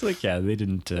 It's like, yeah, they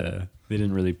didn't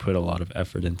really put a lot of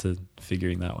effort into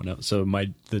figuring that one out. So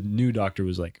the new doctor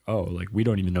was like, oh, like, we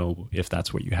don't even know if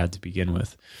that's what you had to begin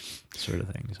with, sort of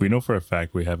thing. So, we know for a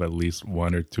fact we have at least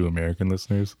 1 or 2 American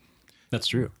listeners. that's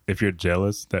true. If you're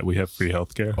jealous that we have free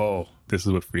healthcare, Oh, this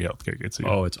is what free healthcare gets you.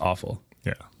 oh, it's awful.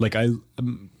 Yeah. Like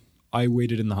I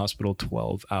waited in the hospital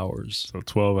 12 hours. So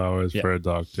 12 hours Yeah. for a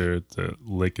doctor to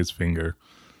lick his finger.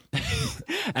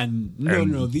 And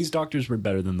no, these doctors were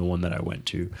better than the one that I went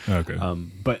to. Okay.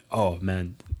 But oh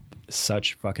man,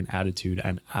 such fucking attitude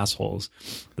and assholes.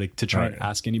 Like to try and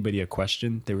ask anybody a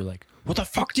question, they were like, "What the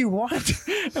fuck do you want?"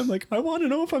 I'm like, "I want to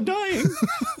know if I'm dying."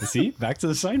 See, back to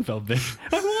the Seinfeld bit.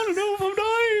 I want to know if I'm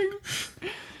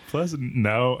dying. Plus,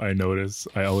 now I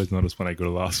always notice when I go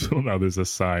to the hospital, now there's a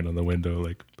sign on the window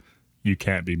like, "You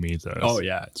can't be mean to us." Oh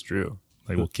yeah, it's true.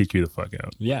 Like, we'll kick you the fuck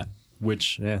out. Yeah.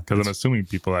 Which, yeah. Because I'm assuming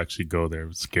people actually go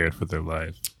there scared for their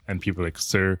life. and people are like,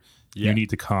 sir, Yeah. you need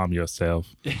to calm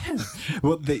yourself.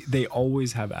 Well, they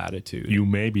always have attitude. You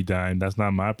may be dying. That's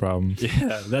not my problem.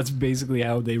 Yeah, that's basically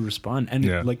how they respond.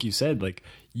 And like you said, like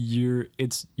you're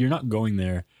not going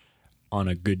there on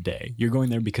a good day. You're going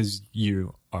there because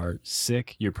you are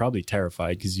sick. You're probably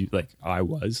terrified because I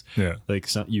was. Yeah. Like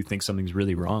you think something's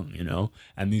really wrong, you know?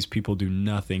 And these people do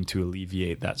nothing to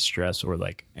alleviate that stress or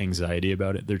like anxiety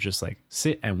about it. They're just like,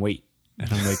 sit and wait.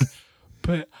 And I'm like,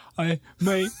 but I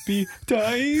might be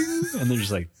dying. And they're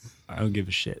just like, I don't give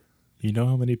a shit. You know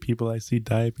how many people I see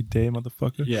die every day,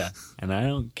 motherfucker? Yeah. And I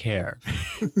don't care.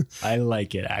 I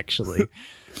like it, actually.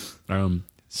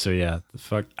 So yeah, the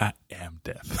fuck. I am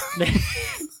death.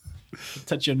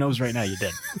 Touch your nose right now, you're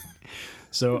dead.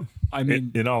 So, I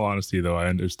mean, in all honesty, though, I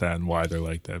understand why they're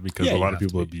like that, because a lot of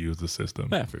people abuse the system.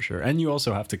 Yeah, for sure. And you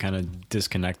also have to kind of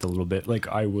disconnect a little bit. Like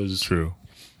I was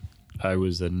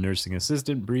a nursing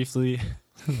assistant briefly.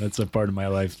 That's a part of my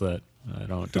life that I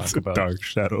don't talk about. Dark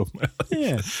shadow of my life.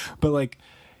 Yeah, but like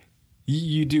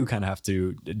you do kind of have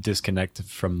to disconnect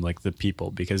from like the people,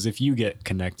 because if you get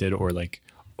connected or like,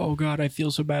 oh God, I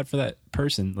feel so bad for that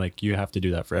person, like you have to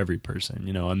do that for every person,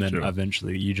 you know, and then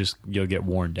eventually you'll get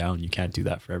worn down. You can't do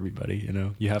that for everybody, you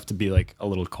know. You have to be like a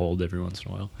little cold every once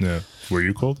in a while. Yeah. Were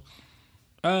you cold?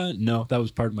 No, that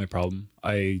was part of my problem.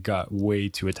 I got way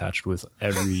too attached with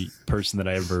every person that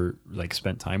I ever like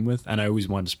spent time with, and I always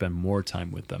wanted to spend more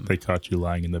time with them. They caught you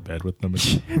lying in the bed with them.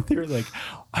 They were like,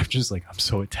 I'm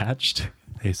so attached.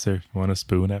 Hey, sir, you want a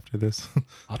spoon after this?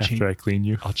 After I clean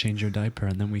you? I'll change your diaper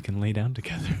and then we can lay down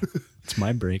together. It's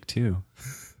my break too.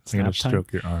 I'm going to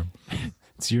stroke your arm.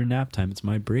 It's your nap time. It's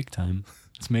my break time.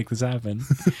 Let's make this happen.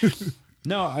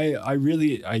 No,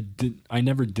 I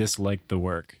never disliked the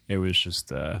work. It was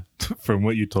just from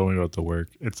what you told me about the work,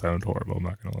 it sounded horrible, I'm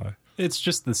not gonna lie. It's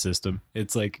just the system.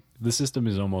 It's like the system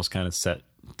is almost kind of set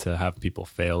to have people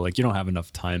fail. Like you don't have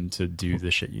enough time to do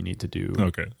the shit you need to do.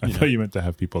 Okay. I thought you meant to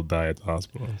have people die at the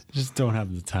hospital. Just don't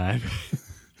have the time.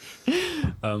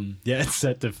 Yeah, it's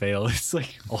set to fail. It's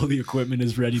like all the equipment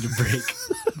is ready to break.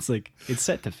 It's like it's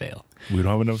set to fail. We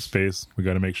don't have enough space. We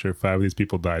got to make sure 5 of these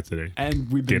people die today. And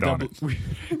we've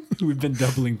been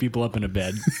doubling people up in a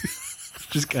bed,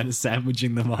 just kind of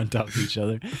sandwiching them on top of each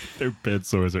other. Their bed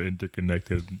sores are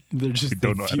interconnected. They're just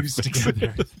fused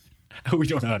together. We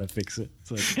don't know how to fix it. It's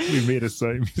like we made a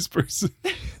Siamese person.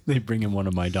 They bring in one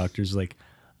of my doctors, like,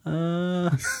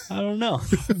 I don't know.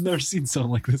 I've never seen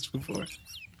something like this before.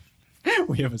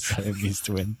 We have a Siamese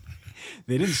twin.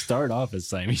 They didn't start off as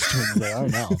Siamese twins. They are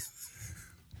now.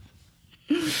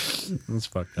 That's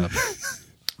fucked up.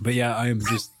 But yeah,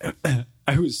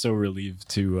 I was so relieved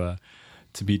to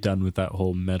be done with that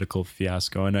whole medical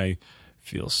fiasco, and I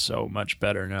feel so much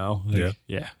better now. Like,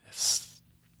 yeah, it's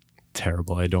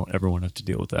terrible. I don't ever want to have to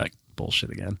deal with that bullshit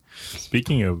again.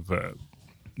 Speaking of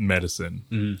medicine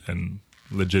and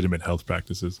legitimate health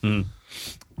practices,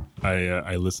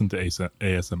 I listened to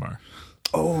A.S.M.R.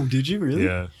 Oh, did you really?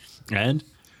 Yeah. And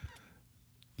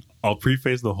I'll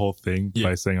preface the whole thing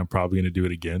by saying I'm probably going to do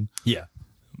it again. Yeah.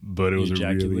 But it was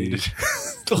ejaculated.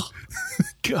 A really...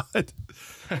 God.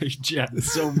 I ejaculated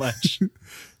so much.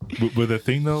 But the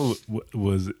thing, though,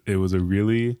 was it was a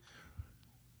really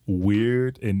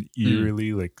weird and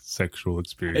eerily like sexual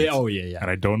experience. Oh, yeah. And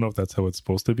I don't know if that's how it's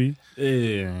supposed to be.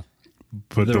 Yeah.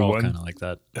 But they're all kind of like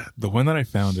that. The one that I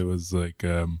found, it was like...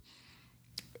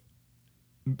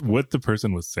 what the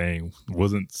person was saying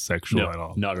wasn't sexual at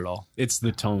all. Not at all. It's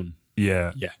the tone.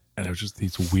 Yeah. Yeah. And it was just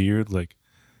these weird, like,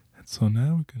 and so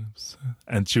now we're going to...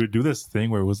 And she would do this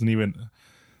thing where it wasn't even...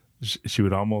 She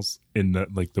would almost, in the,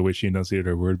 like the way she enunciated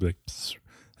her word, be like, psst,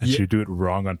 and she would do it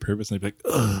wrong on purpose. And I'd be like,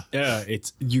 ugh. Yeah,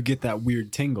 you get that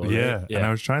weird tingle. Yeah. Right? And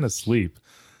I was trying to sleep.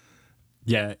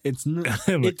 Yeah, it's not...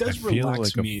 Like, it does I feel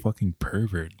relax like me. a fucking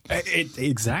pervert.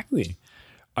 Exactly.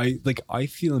 I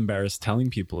feel embarrassed telling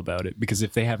people about it, because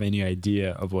if they have any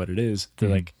idea of what it is, they're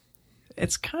like,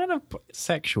 it's kind of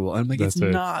sexual. I'm like, it's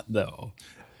not though.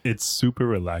 It's super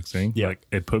relaxing. Yeah. Like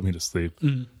it put me to sleep.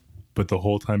 But the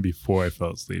whole time before I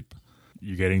fell asleep,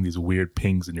 you're getting these weird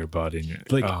pings in your body, and you're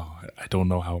like, oh, I don't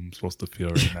know how I'm supposed to feel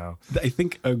right now. I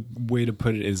think a way to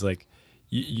put it is like,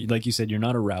 like you said, you're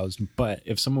not aroused, but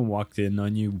if someone walked in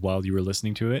on you while you were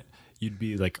listening to it, you'd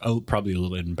be like, oh, probably a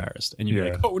little embarrassed. And you'd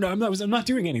be like, oh, no, I'm not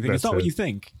doing anything. It's not what you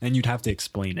think. And you'd have to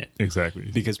explain it.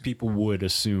 Exactly. Because people would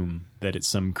assume that it's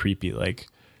some creepy, like,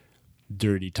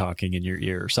 dirty talking in your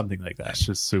ear or something like that. It's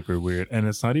just super weird. And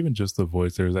it's not even just the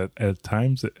voice. There's at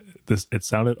times, it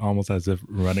sounded almost as if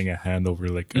running a hand over,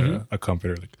 like, a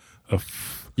comforter, like,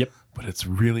 Yep. But it's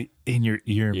really in your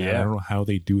ear, man. Yeah. I don't know how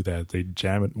they do that. They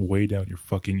jam it way down your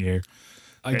fucking ear.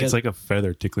 It's like a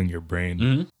feather tickling your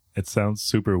brain. It sounds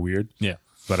super weird. Yeah.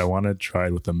 But I want to try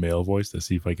it with a male voice to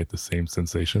see if I get the same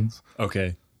sensations.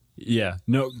 Okay. Yeah.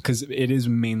 No, because it is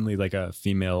mainly like a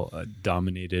female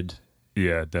dominated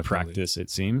Definitely. practice, it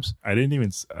seems. I didn't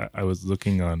even, I was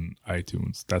looking on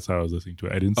iTunes. That's how I was listening to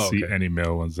it. I didn't see any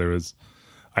male ones.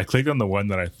 I clicked on the one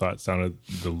that I thought sounded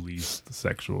the least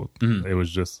sexual. It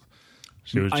was just,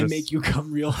 I make you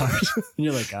come real hard. And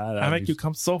you're like, I make you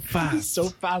come so fast. so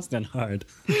fast and hard.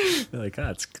 You're like,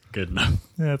 that's good enough.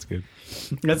 Yeah, that's good.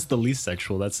 That's the least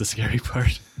sexual. That's the scary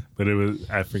part. But it was,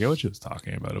 I forget what she was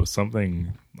talking about. It was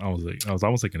something, I was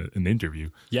almost like an interview.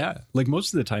 Yeah. Like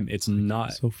most of the time it's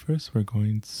not. So first we're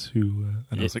going to,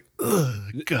 and I was like, oh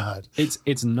God.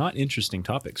 It's not interesting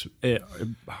topics.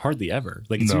 Hardly ever.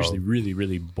 Like it's usually really,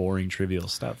 really boring, trivial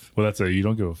stuff. Well, that's it. You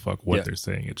don't give a fuck what they're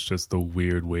saying. It's just the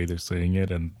weird way they're saying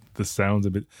it. And the sounds a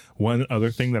bit. One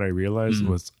other thing that I realized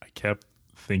was I kept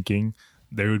thinking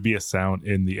there would be a sound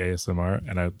in the A.S.M.R.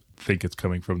 and I think it's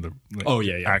coming from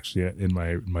the actually in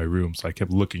my room. So I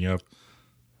kept looking up,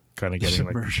 kind of getting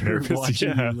like nervous.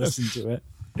 Watching you listen to it.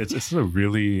 It's a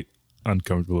really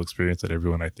uncomfortable experience that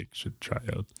everyone I think should try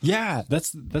out. Yeah,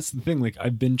 that's the thing. Like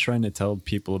I've been trying to tell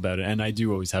people about it, and I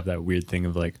do always have that weird thing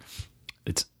of like,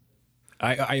 it's.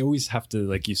 I always have to,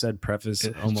 like you said, preface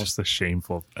it's almost just a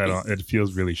shameful. It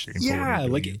feels really shameful. Yeah,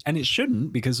 like, and it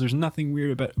shouldn't because there's nothing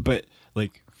weird about it. But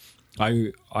like,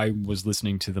 I was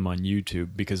listening to them on YouTube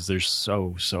because there's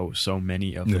so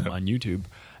many of them on YouTube,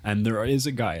 and there is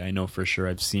a guy I know for sure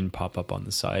I've seen pop up on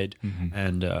the side,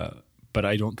 and but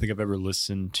I don't think I've ever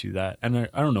listened to that, and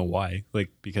I don't know why. Like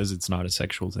because it's not a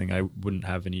sexual thing, I wouldn't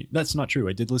have any. That's not true.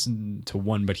 I did listen to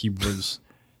one, but he was.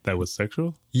 That was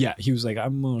sexual? Yeah, he was like,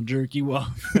 I'm gonna jerk you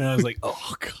off. And I was like,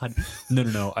 oh, God.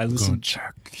 No. I listened.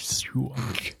 Jerk you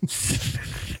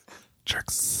off.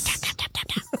 Jerks.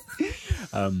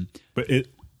 But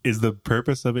is the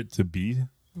purpose of it to be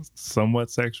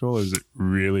somewhat sexual? Or is it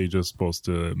really just supposed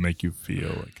to make you feel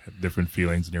like different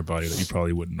feelings in your body that you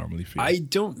probably wouldn't normally feel? I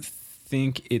don't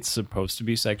think it's supposed to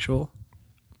be sexual,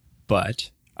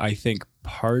 but I think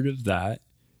part of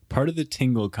the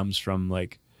tingle comes from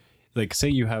like say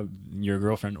you have your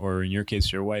girlfriend or in your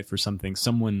case your wife or something,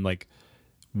 someone like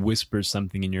whispers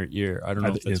something in your ear. I don't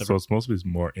know if that's so it's mostly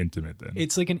more intimate then.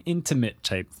 It's like an intimate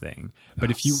type thing.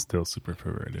 But if you still super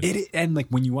perverted. And like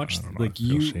when you watch like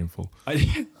shameful.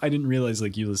 I didn't realize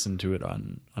like you listened to it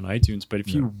on iTunes, but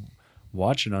if you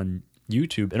watch it on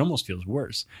YouTube, it almost feels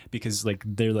worse because like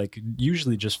they're like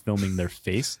usually just filming their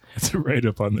face. It's right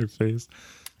up on their face.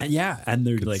 And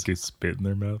they're like spit in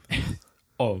their mouth.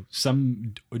 Oh,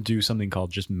 some do something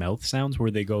called just mouth sounds where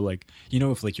they go like, you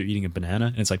know, if like you're eating a banana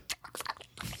and it's like,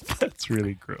 that's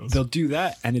really gross. They'll do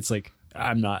that. And it's like,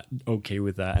 I'm not okay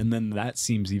with that. And then that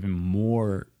seems even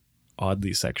more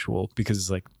oddly sexual because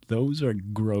it's like, those are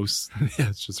gross. Yeah,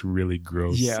 it's just really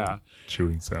gross. Yeah.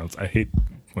 Chewing sounds. I hate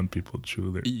when people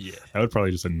chew their. Yeah. That would probably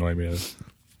just annoy me.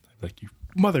 Like, you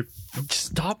mother.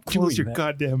 Stop close your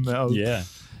goddamn mouth. Yeah.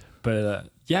 But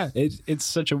it's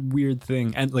such a weird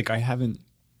thing. And like, I haven't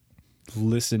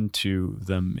listened to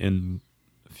them in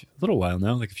a little while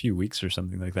now, like a few weeks or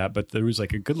something like that. But there was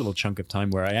like a good little chunk of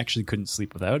time where I actually couldn't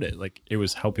sleep without it. Like it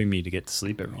was helping me to get to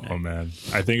sleep every night. Oh man.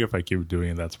 I think if I keep doing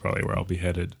it, that's probably where I'll be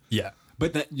headed. Yeah.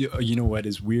 But that, you know what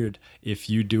is weird? If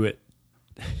you do it,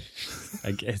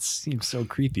 it seems so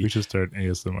creepy. We should start an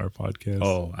A.S.M.R. podcast.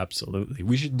 Oh, absolutely.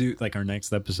 We should do like our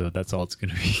next episode. That's all it's going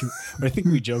to be. I think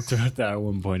we joked about that at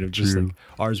one point of just like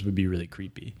ours would be really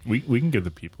creepy. We can give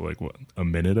the people like what, a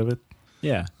minute of it?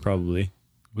 Yeah, probably.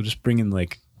 We'll just bring in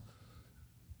like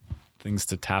things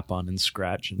to tap on and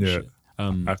scratch and shit.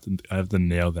 I have to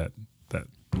nail that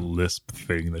lisp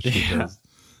thing that she does.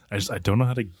 I don't know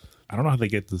how to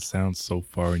get the sound so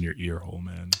far in your ear hole,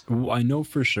 man. Well, I know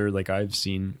for sure, like I've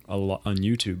seen a lot on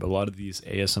YouTube, a lot of these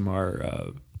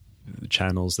A.S.M.R.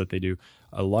 channels that they do,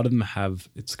 a lot of them have,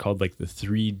 it's called like the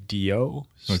 3DO,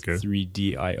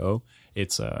 3DIO.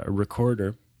 It's a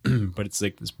recorder, but it's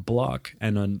like this block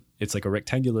and it's like a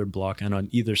rectangular block. And on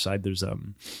either side, there's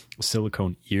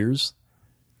silicone ears,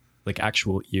 like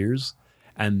actual ears.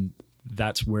 And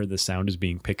that's where the sound is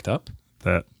being picked up.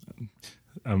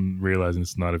 I'm realizing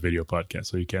it's not a video podcast,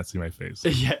 so you can't see my face.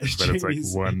 Yeah, but it's like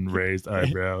one raised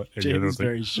eyebrow. And Jamie's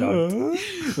very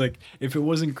shocked. Like, if it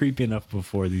wasn't creepy enough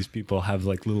before, these people have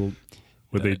like little.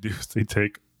 What they do is they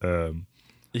take a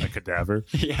cadaver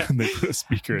and they put a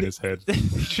speaker in his head. They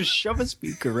just shove a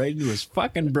speaker right into his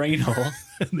fucking brain hole.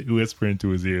 And they whisper into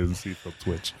his ears and see if he'll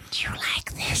twitch. Do you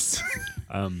like this?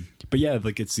 But yeah,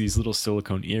 like it's these little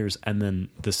silicone ears, and then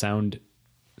the sound.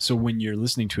 So when you're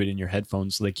listening to it in your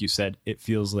headphones, like you said, it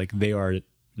feels like they are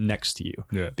next to you.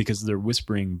 Yeah. Because they're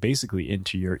whispering basically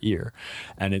into your ear,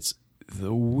 and it's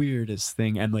the weirdest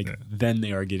thing. And like then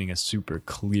they are getting a super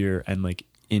clear and like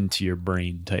into your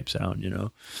brain type sound, you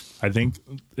know. I think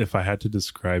if I had to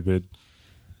describe it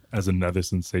as another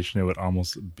sensation, it would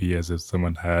almost be as if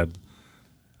someone had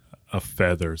a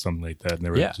feather or something like that, and they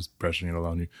were just brushing it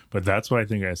along you. But that's why I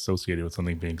think I associate it with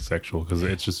something being sexual, because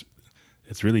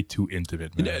it's really too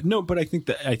intimate, man. No, but I think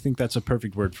that's a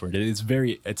perfect word for it.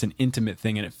 It's an intimate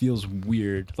thing, and it feels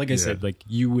weird. Like I said, like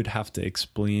you would have to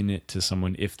explain it to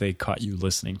someone if they caught you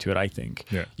listening to it. I think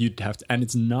you'd have to, and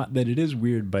it's not that it is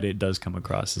weird, but it does come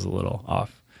across as a little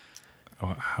off.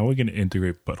 Oh, how are we going to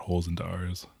integrate buttholes into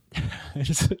ours?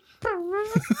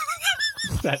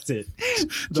 That's it.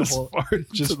 Just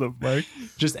the mic.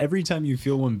 Just every time you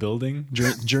feel one building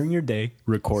during your day,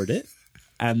 record it,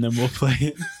 and then we'll play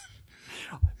it.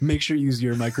 Make sure you use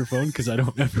your microphone, because I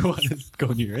don't ever want to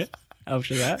go near it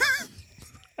after that.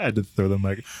 I had to throw the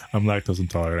mic. I'm lactose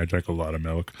intolerant. I drank a lot of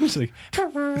milk. It's like,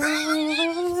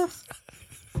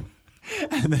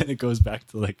 and then it goes back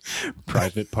to like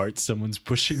private parts. Someone's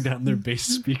pushing down their bass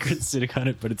speaker and sitting on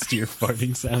it, but it's to your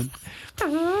farting sound.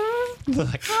 They're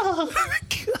like, oh my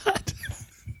God.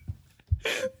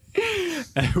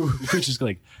 And we're just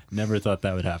like, never thought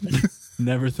that would happen.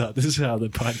 Never thought this is how the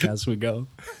podcast would go.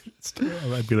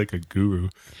 I'd be like a guru.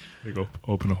 They go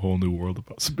open a whole new world of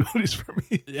possibilities for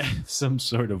me. Yeah, some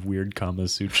sort of weird Kama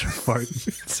Sutra fart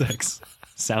sex,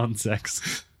 sound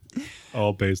sex.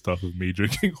 All based off of me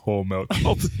drinking whole milk.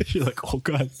 You're like, oh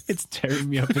God, it's tearing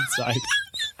me up inside.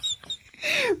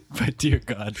 But dear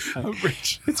God, I'm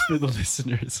rich. It's for the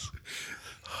listeners.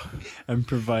 I'm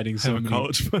providing so many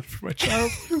college fund for my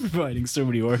child. Providing so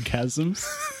many orgasms.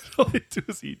 All I do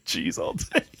is eat cheese all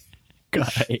day. God,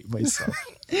 I hate myself.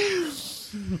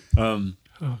 Oh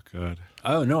God.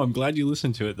 Oh no, I'm glad you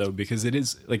listened to it though, because it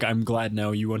is like, I'm glad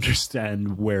now you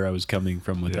understand where I was coming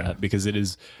from with that, because it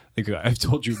is like, I've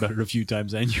told you about it a few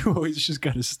times and you always just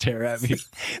gotta stare at me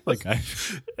like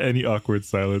any awkward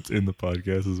silence in the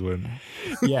podcast is when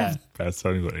Pat's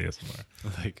talking about A.S.M.R.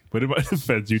 Like, but in my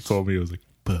defense, you told me it was like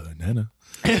banana.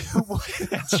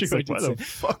 That's true. Like, why the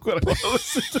fuck would I want to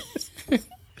listen to it?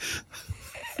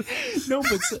 No,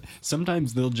 but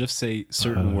sometimes they'll just say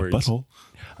certain words. Butthole.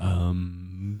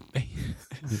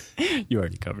 You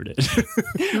already covered it.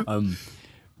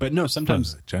 But no,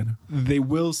 sometimes they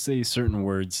will say certain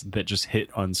words that just hit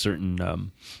on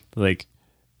certain like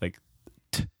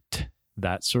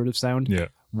that sort of sound. Yeah.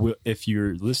 If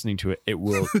you're listening to it, it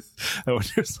will. I wonder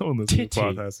if someone listening to the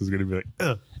podcast is going to be like,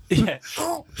 ugh. Yeah.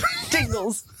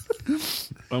 Tingles.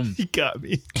 You got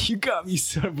me. You got me,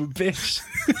 son of a bitch.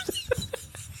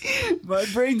 My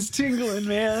brain's tingling,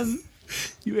 man.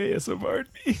 You A.S.M.R'd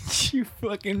me.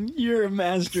 You're a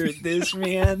master at this,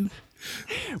 man.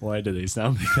 Why do they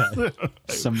sound like that?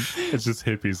 It's just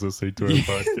hippies listening to our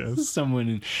podcast.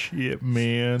 Someone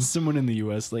in the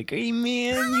US like, hey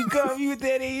man, you got me with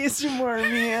that A.S.M.R,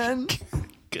 man.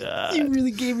 God, you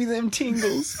really gave me them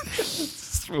tingles.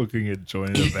 Smoking a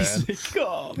joint in a van. Like,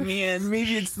 oh man,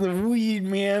 maybe it's the weed,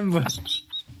 man, but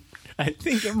I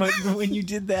think it might be when you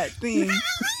did that thing.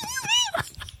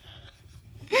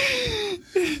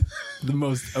 The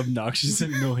most obnoxious,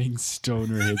 annoying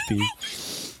stoner hippie.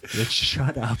 Let's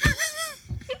shut up.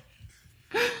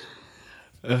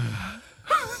 I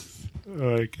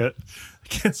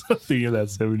can't stop thinking of that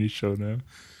 70s show now.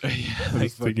 Yeah,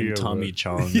 like fucking Tommy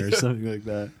Chong or something like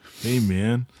that. Hey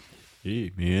man.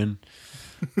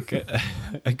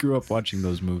 I grew up watching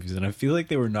those movies, and I feel like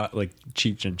they were not like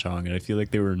Cheech and Chong, and I feel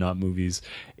like they were not movies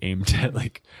aimed at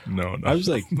like. No, I was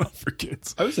like not for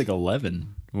kids. I was like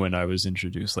 11 when I was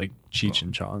introduced like Cheech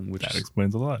and Chong, which that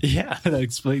explains a lot. Yeah, that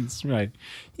explains right.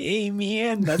 Hey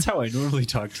man, that's how I normally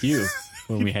talk to you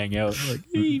when we hang out. Like,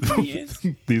 hey man.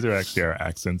 These are actually our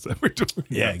accents that we're doing.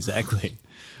 Yeah, exactly.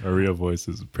 Our real voice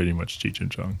is pretty much Cheech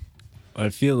and Chong. I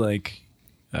feel like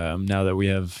now that we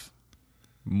have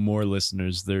more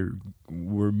listeners,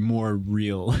 we're more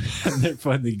real, and they're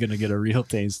finally gonna get a real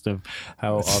taste of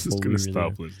how awful we really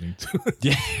stop are. listening to it.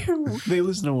 Yeah, they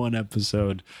listen to one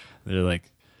episode, they're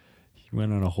like, "You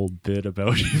went on a whole bit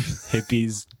about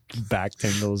hippies, back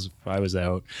tingles." I was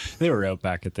out. They were out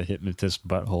back at the hypnotist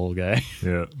butthole guy.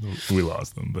 Yeah, we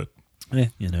lost them, but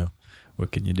you know,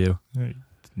 what can you do? Hey,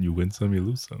 you win some, you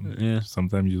lose some. Yeah,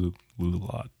 sometimes you lose a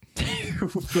lot.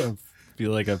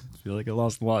 feel like I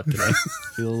lost a lot today.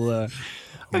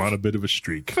 I'm on a bit of a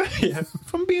streak. Yeah,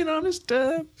 if I'm being honest,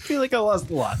 feel like I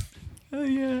lost a lot.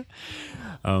 Yeah.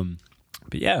 But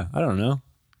yeah, I don't know.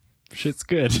 Shit's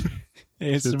good.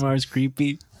 A.S.M.R is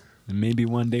creepy, and maybe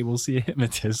one day we'll see a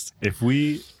hypnotist. If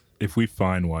we if we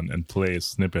find one and play a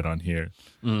snippet on here,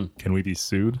 can we be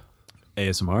sued?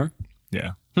 A.S.M.R?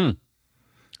 Yeah. You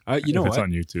know if it's what?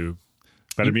 on YouTube.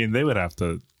 But I mean, they would have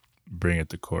to bring it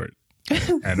to court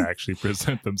and actually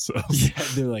present themselves. Yeah,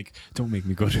 they're like, don't make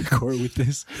me go to court with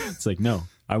this. It's like, no,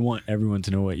 I want everyone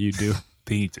to know what you do.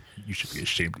 You should be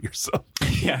ashamed of yourself.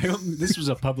 Yeah, this was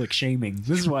a public shaming.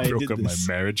 This is why I Broke did up this.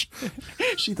 my marriage.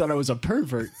 She thought I was a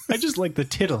pervert. I just like the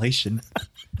titillation.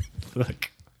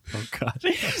 Look, oh god,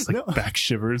 It's like back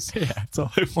shivers. Yeah. That's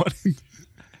all I wanted.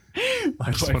 My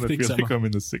I just wife want to thinks feel like I'm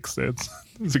in the Sixth Sense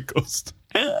as a ghost.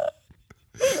 I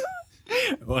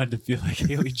wanted to feel like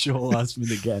Haley Joel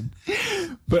Osment again.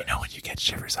 But You know when you get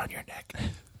shivers on your neck?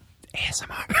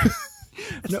 A.S.M.R.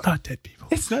 It's not dead people.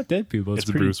 It's not dead people. It's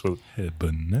pretty... Bruce Willis. Hey,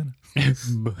 banana.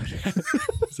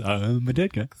 I'm a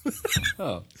dead guy.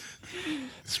 Oh,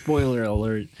 spoiler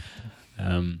alert.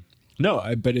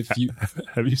 No, but if you,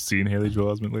 Have you seen Haley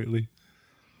Joel Osment lately?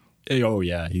 oh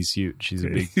yeah, he's huge. He's a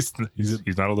big.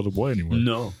 He's not a little boy anymore.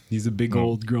 No, he's a big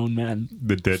old grown man.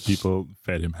 The dead people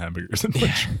fed him hamburgers and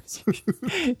mushrooms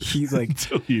He's like,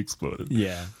 until he exploded.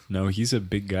 yeah, no, he's a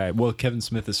big guy. Well, Kevin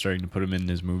Smith is starting to put him in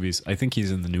his movies. I think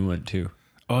he's in the new one too.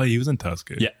 Oh, he was in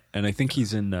Tusker. Yeah, and I think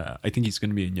he's in. I think he's going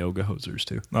to be in Yoga Hosers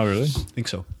too. Oh, really? I think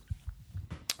so.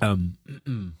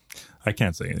 I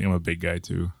can't say anything. I'm a big guy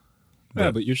too.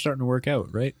 Yeah, but you're starting to work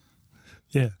out, right?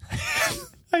 Yeah.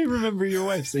 I remember your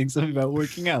wife saying something about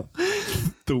working out.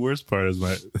 The worst part is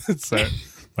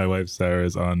my wife Sarah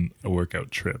is on a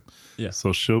workout trip. Yeah.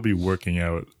 So she'll be working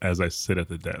out as I sit at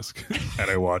the desk, and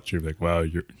I watch her like, "Wow,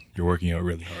 you're working out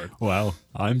really hard." Wow,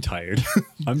 I'm tired.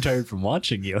 I'm tired from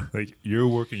watching you. Like your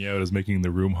working out is making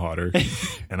the room hotter,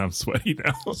 and I'm sweaty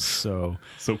now. So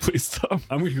Please stop.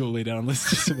 I'm gonna go lay down, listen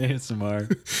to some A.S.M.R,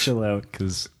 chill out,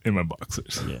 because In my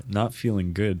boxers. yeah, not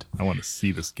feeling good. I want to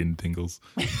see the skin tingles.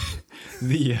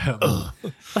 The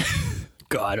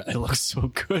God, I look so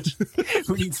good.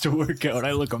 Who needs to work out?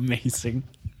 I look amazing.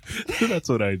 That's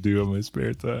what I do in my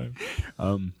spare time.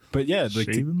 But yeah,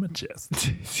 like Shaving my chest.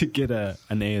 to get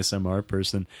an A.S.M.R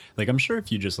person, like I'm sure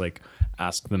if you just like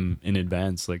ask them in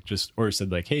advance, like just or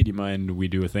said like, hey, do you mind we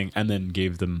do a thing, and then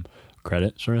gave them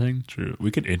credit, sort of thing. True.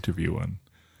 We could interview one,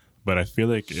 but I feel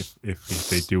like if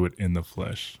they do it in the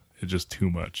flesh, it's just too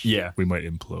much. Yeah. We might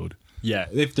implode. Yeah,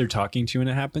 if they're talking to you and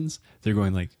it happens, they're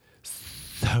going like,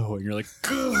 so, and you're like,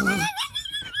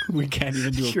 we can't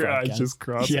even do a Your podcast. eyes just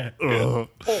cross. Yeah. Ugh.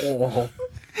 Oh.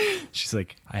 She's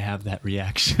like, I have that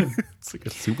reaction. It's like a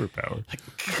superpower.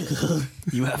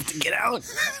 You have to get out.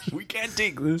 We can't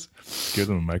take this. Give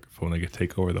them a microphone, they could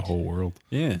take over the whole world.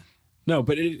 Yeah. No,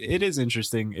 but it is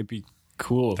interesting. It'd be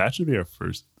cool. That should be our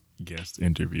first guest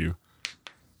interview.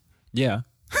 Yeah.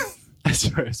 As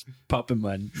far as popping,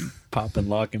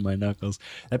 locking my knuckles.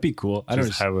 That'd be cool. I don't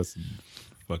Just have us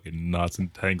fucking knots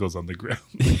and tangles on the ground.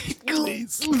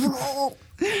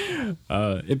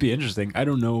 It'd be interesting. I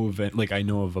don't know of it, like I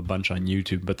know of a bunch on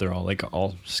YouTube, but they're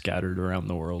all scattered around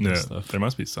the world and Yeah, stuff. there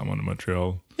must be someone in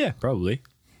Montreal. Yeah, probably.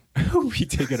 We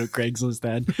take out a Craigslist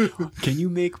ad. Can you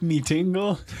make me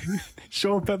tingle?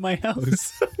 Show up at my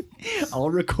house. I'll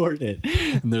record it.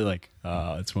 And they're like,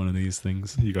 it's one of these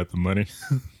things. You got the money.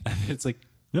 And it's like,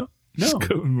 no. Just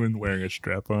going in wearing a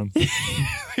strap on.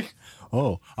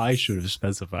 Oh, I should have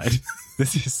specified.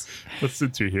 This is. But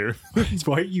since you're here,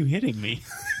 Why are you hitting me?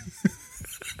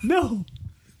 No.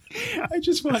 I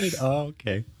just wanted. Oh,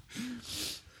 okay.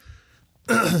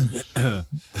 I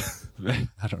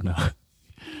don't know.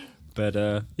 But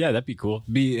yeah, that'd be cool.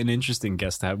 Be an interesting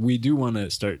guest to have. We do want to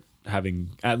start having,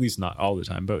 at least not all the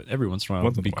time, but every once in a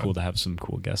while, it'd be cool to have some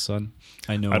cool guests on.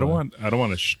 I know. I don't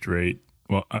want a straight.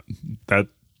 Well, that.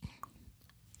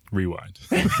 Rewind.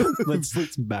 let's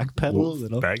backpedal a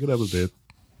little. Back it up a bit.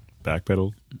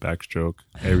 Backpedal, backstroke,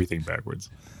 everything backwards.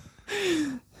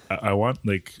 I want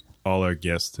like all our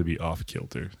guests to be off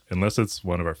kilter, unless it's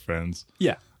one of our friends.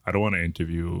 Yeah. I don't want to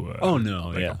interview.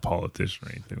 A politician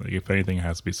or anything. Like if anything, it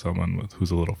has to be someone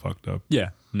who's a little fucked up.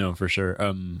 Yeah. No, for sure.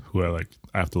 Who I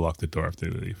have to lock the door after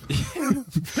they leave.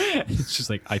 It's just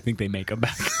like I think they may come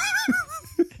back.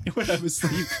 When I'm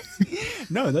asleep.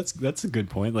 No, that's a good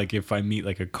point. Like if I meet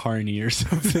like a carnie or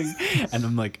something and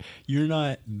I'm like, you're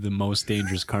not the most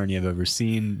dangerous carnie I've ever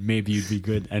seen, maybe you'd be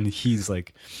good, and he's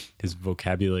like, his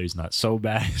vocabulary is not so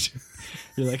bad.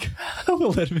 You're like,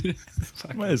 we'll let him in.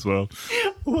 Might as well.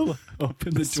 We'll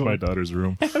open the This is door. my daughter's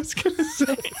room. I was gonna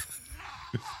say.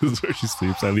 This is where she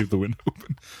sleeps. I leave the window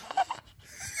open.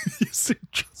 You seem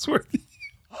trustworthy.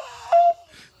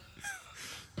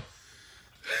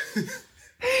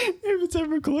 If it's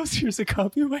ever closed, here's a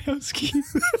copy of my house key.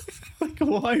 Like,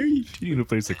 why are you? You need a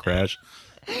place to crash.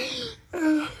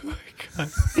 Oh my god.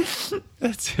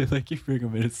 That's it. Like you bring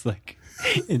him in, it's like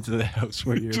into the house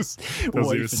where you're Just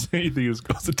doesn't even say anything. He just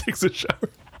goes and takes a shower.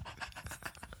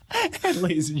 and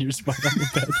lays in your spot on the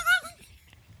bed.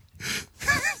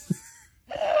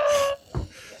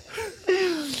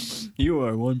 You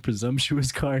are one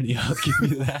presumptuous carny, I'll give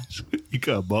you that. You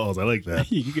got balls. I like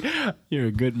that. You're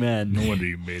a good man. No wonder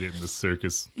you made it in the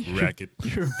circus racket.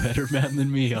 You're a better man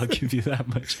than me, I'll give you that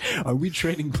much. Are we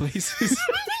trading places?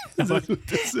 Am I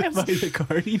the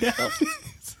carny now?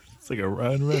 It's like a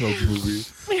Ryan Reynolds movie.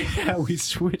 Yeah, we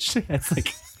switched. It's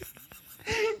like,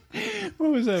 what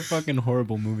was that fucking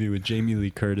horrible movie with Jamie Lee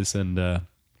Curtis and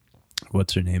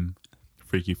what's her name?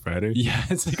 Freaky Friday? Yeah,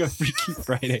 it's like a Freaky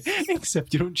Friday,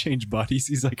 except you don't change bodies.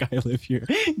 He's like, I live here.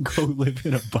 Go live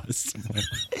in a bus somewhere.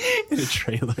 In a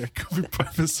trailer. Go be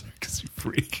part of a circus, you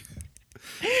freak.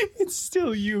 It's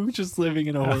still you just living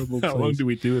in a horrible place. How long do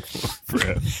we do it for?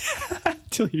 Forever.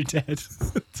 Till you're dead.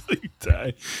 Until you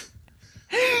die.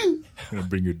 I'm going to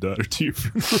bring your daughter to your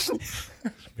funeral.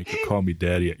 Make her call me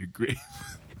daddy at your grave.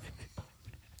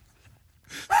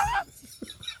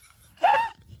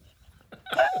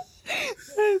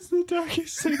 That's the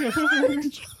darkest thing I've ever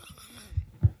heard.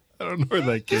 I don't know where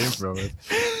that came from.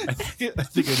 I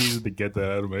think I needed to get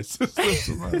that out of my system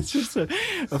somehow. It's just a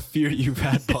fear you've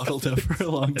had bottled up for a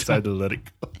long Just time. had to let it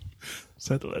go. Just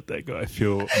had to let that go. I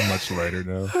feel much lighter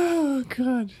now. Oh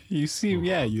God! You seem,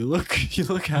 yeah. You look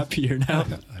happier now.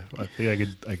 I think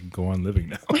I can go on living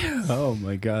now. Oh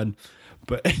my God!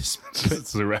 But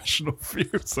It's a rational fear.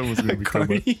 Someone's going to become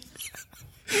Carney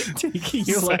taking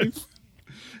your life.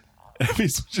 I mean,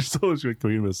 just always going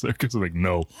to a circus. I'm like,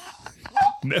 no,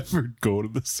 never go to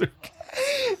the circus.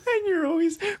 And you're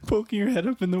always poking your head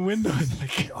up in the window and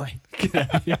like, get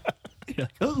out of here. You're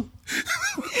like, oh,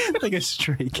 like a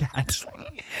stray cat.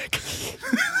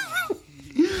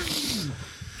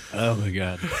 Oh my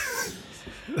God.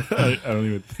 I don't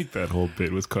even think that whole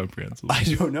bit was comprehensible. I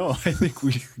don't know. I think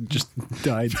we just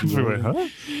died to We're like,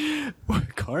 huh?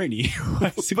 What, Carney?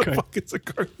 Why is it What the Carney? fuck is a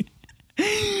carny?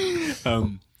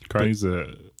 Carny's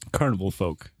a... Carnival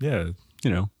folk. Yeah. You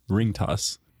know, ring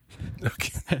toss.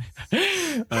 Okay.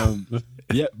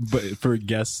 Yeah, but for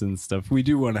guests and stuff, we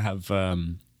do want to have.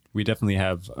 We definitely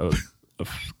have a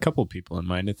couple people in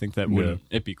mind. I think that would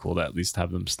it'd be cool to at least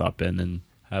have them stop in and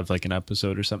have like an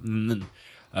episode or something.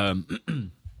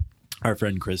 And our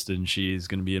friend Kristen, she's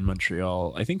going to be in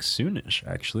Montreal, I think soonish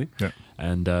actually. Yeah.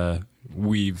 And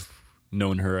we've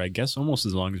known her, I guess, almost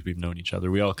as long as we've known each other.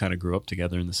 We all kind of grew up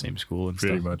together in the same school and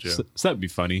Pretty stuff. much, yeah. So that'd be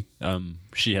funny.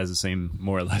 She has the same,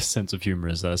 more or less, sense of humor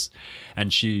as us,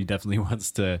 and she definitely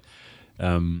wants to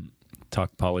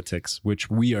talk politics, which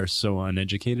we are so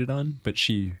uneducated on. But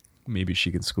maybe she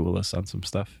can school us on some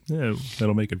stuff. Yeah,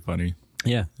 that'll make it funny.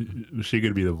 Yeah, She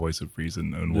could be the voice of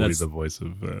reason, and we'll be the voice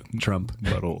of Trump.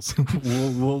 buttholes.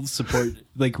 We'll support,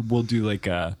 like, we'll do like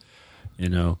a,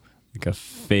 like a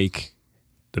fake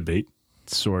Debate?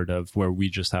 sort of, where we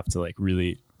just have to like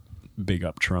really big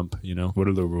up Trump, What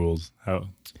are the rules?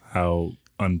 How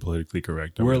unpolitically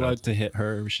correct are We're we allowed to hit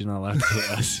her, she's not allowed to hit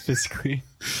us physically.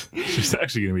 She's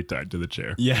actually going to be tied to the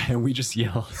chair. Yeah, and we just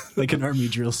yell like an army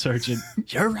drill sergeant,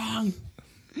 "You're wrong."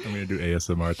 I'm going to do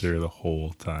A.S.M.R to her the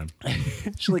whole time.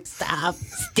 She's like, stop.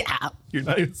 You're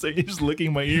not even saying, you're just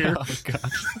licking my ear. Oh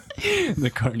gosh.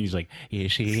 The carney's like, yeah,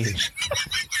 she is.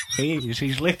 Hey,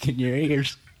 she's licking your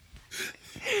ears.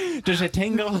 Does it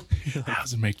tingle? How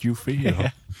does it make you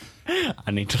feel?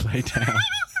 I need to lay down.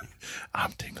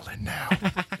 I'm tingling now.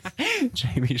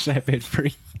 Jamie, set it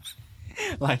free.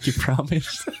 Like you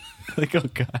promised. Like, oh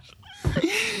gosh.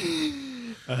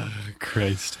 Oh,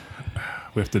 Christ.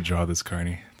 We have to draw this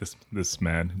carny, this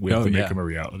man. We have to make him a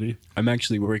reality. I'm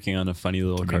actually working on a funny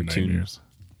little cartoon Nightmares.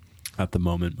 at the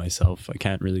moment myself. I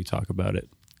can't really talk about it.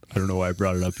 I don't know why I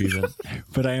brought it up even,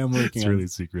 but I am working It's on really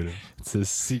secretive. It's a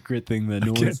secret thing that no I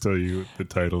one's... can't tell you the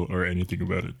title or anything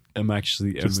about it. I'm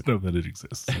Just know that it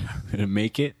exists. going to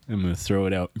make it. I'm going to throw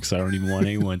it out because I don't even want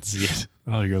anyone to see it.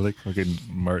 Oh, you're like fucking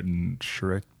Martin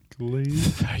Shrekley?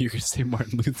 You're going to say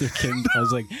Martin Luther King. I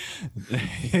was like,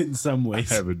 in some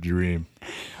ways. I have a dream.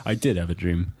 I did have a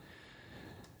dream.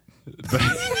 But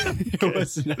it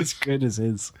wasn't as good as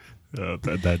his.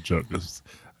 That joke is...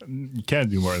 You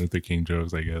can't do Martin Luther King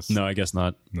jokes, I guess. No, I guess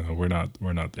not. No, we're not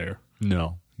there.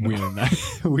 No. We have not.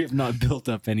 We have not built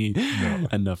up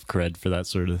enough cred for that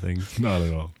sort of thing. Not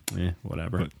at all.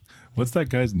 Whatever. But what's that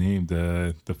guy's name?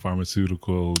 The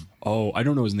pharmaceutical... Oh, I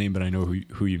don't know his name, but I know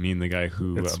who you mean. The guy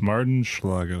who... It's Martin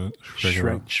Shrekley.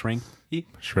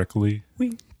 Shrekley?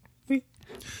 Oui.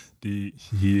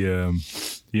 You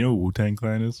know who Wu-Tang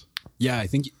Clan is? Yeah, I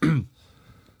think...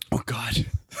 Oh, God.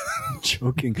 I'm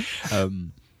joking.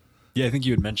 Yeah, I think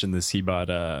you had mentioned this. He bought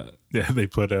Yeah, they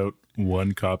put out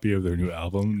one copy of their new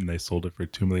album and they sold it for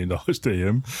 $2 million to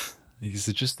him. He's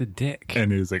just a dick.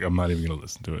 And he was like, I'm not even going to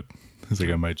listen to it. He's like,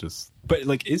 I might just... But,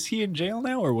 like, is he in jail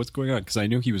now or what's going on? Because I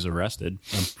knew he was arrested.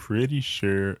 I'm pretty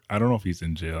sure... I don't know if he's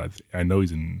in jail. I know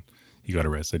he got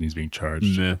arrested and he's being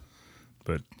charged. Yeah.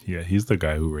 But, yeah, he's the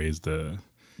guy who raised the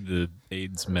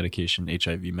AIDS medication,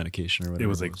 HIV medication or whatever. It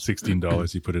was like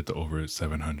 $16. He put it to over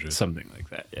 $700. Something like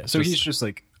that, yeah. So he's just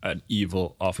like an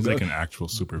evil, awful guy. He's like an actual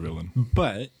supervillain.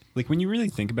 But, like, when you really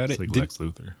think about It's it... like Lex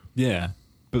Luthor. Yeah.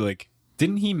 But, like,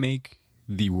 didn't he make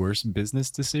the worst business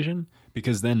decision?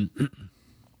 Because then,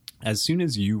 as soon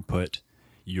as you put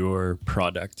your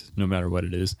product, no matter what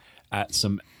it is, at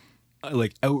some,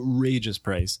 like, outrageous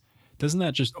price, doesn't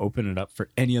that just open it up for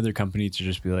any other company to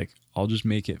just be like, I'll just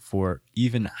make it for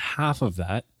even half of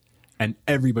that, and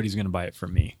everybody's going to buy it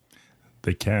from me?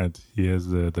 They can't. He has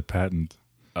the patent.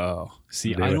 Oh,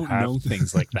 see, I don't know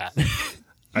things like that.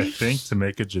 I think to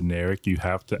make it generic, you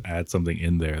have to add something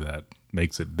in there that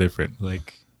makes it different.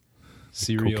 Like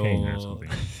cereal cocaine or something.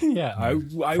 Yeah, I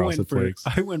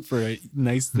went for a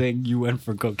nice thing. You went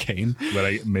for cocaine.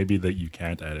 But maybe that you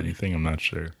can't add anything. I'm not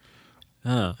sure.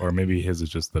 Or maybe his is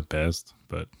just the best.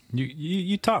 But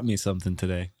you taught me something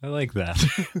today. I like that.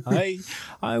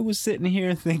 I was sitting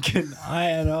here thinking I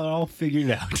had it all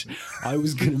figured out. I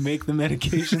was gonna make the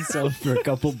medication sell for a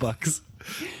couple bucks.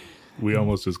 We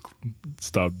almost just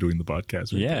stopped doing the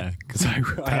podcast. Right? Yeah, because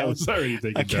I was already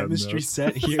taking a chemistry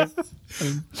set here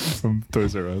from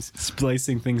Toys R Us,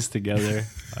 splicing things together.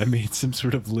 I made some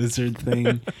sort of lizard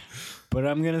thing, but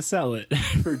I'm gonna sell it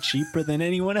for cheaper than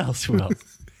anyone else will.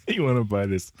 You want to buy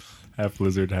this half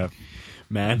lizard, half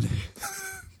man?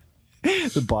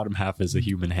 The bottom half is a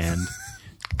human hand.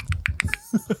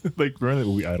 Like remember that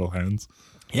movie Idle Hands?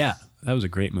 Yeah, that was a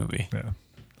great movie. Yeah,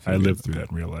 I lived through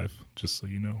that in real life. Just so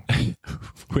you know.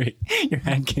 Wait, your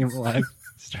hand came alive,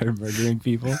 started murdering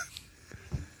people?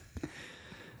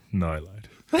 No, I lied.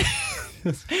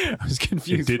 I was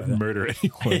confused. It didn't murder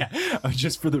anyone. Yeah,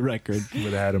 just for the record. But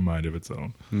it had a mind of its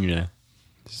own. Yeah.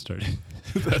 Started.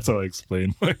 That's how I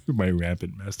explain my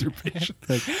rampant masturbation.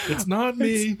 Like, it's not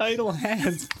me. It's idle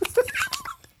hands.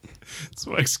 It's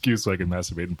my excuse so I can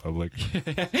masturbate in public.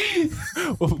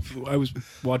 Well, I was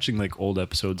watching like old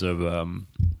episodes of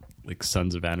like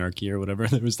Sons of Anarchy or whatever.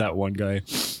 There was that one guy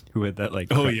who had that like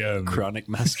chronic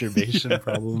masturbation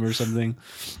problem or something.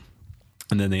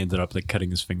 And then they ended up like cutting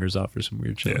his fingers off or some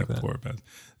weird shit like that. Poor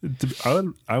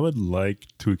man. I would like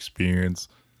to experience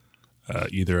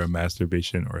either a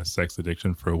masturbation or a sex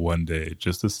addiction for one day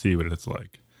just to see what it's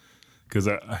like. Because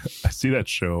I see that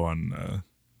show on,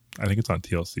 I think it's on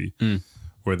TLC,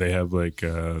 where they have like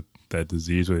that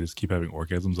disease where they just keep having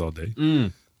orgasms all day.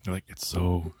 They're like, it's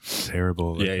so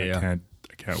terrible. Like, I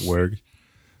can't work.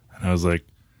 And I was like,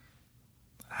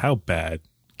 how bad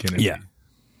can it be?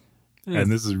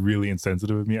 And this is really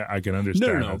insensitive of me. I can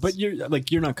understand. No, but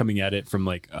you're not coming at it from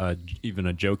like even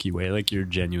a jokey way. Like you're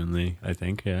genuinely, I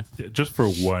think, yeah. Just for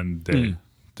one day,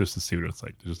 just to see what it's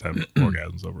like to just have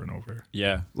orgasms over and over.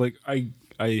 Yeah, like I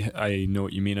know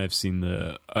what you mean. I've seen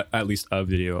the at least a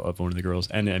video of one of the girls,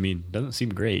 and I mean, it doesn't seem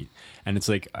great. And it's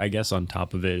like, I guess on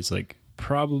top of it, it's like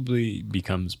probably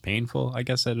becomes painful, I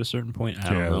guess, at a certain point.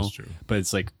 I don't know. That's true. But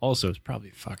it's like also it's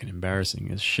probably fucking embarrassing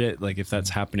as shit. Like if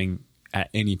that's happening at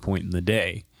any point in the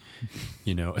day,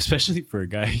 you know, especially for a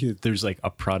guy, there's like a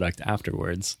product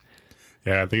afterwards.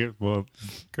 Yeah, I think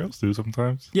girls do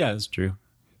sometimes. Yeah, that's true.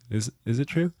 Is it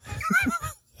true?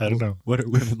 I don't know. What are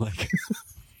women like?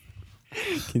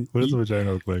 What does a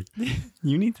vagina look like?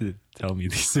 You need to tell me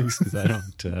these things because I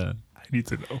don't. I need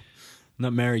to know. I'm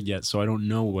not married yet, so I don't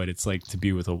know what it's like to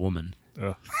be with a woman.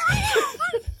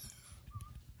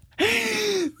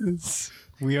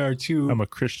 We are two. I'm a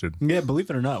Christian. Yeah,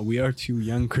 believe it or not, we are two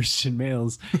young Christian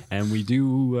males, and we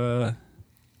do.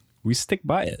 We stick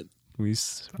by it. We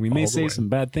may say some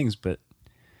bad things, but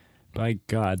by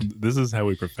God, this is how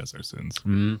we profess our sins.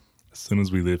 Mm-hmm. As soon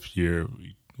as we live here,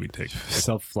 we take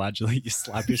self-flagellate. You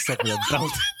slap yourself with a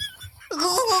belt.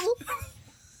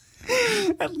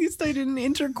 At least I didn't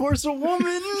intercourse a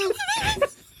woman.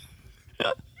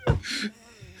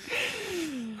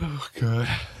 Oh God.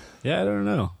 Yeah, I don't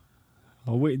know.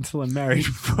 I'll wait until I'm married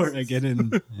before I get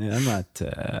in. Yeah, I'm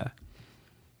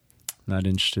not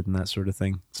interested in that sort of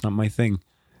thing. It's not my thing.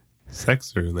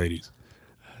 Sex or ladies?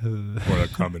 Or a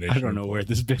combination? I don't know where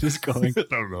this bit is going. I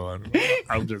don't know.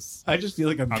 I just feel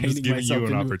like I'm painting giving myself you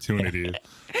an opportunity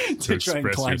to try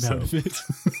and climb out of it.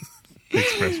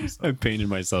 Express yourself. I painted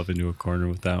myself into a corner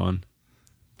with that one.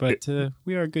 But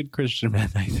we are good Christian men,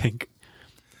 I think.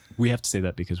 We have to say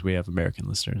that because we have American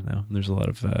listeners now. And there's a lot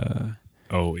of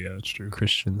Oh, yeah, that's true.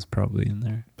 Christian's probably in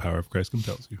there. Power of Christ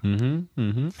compels you.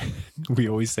 We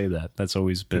always say that. That's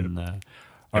always been our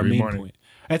Every main morning. point.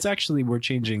 It's actually, we're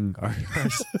changing our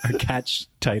catch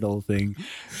title thing.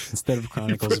 Instead of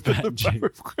Chronicles of Pat and The power Jake.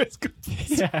 of Christ compels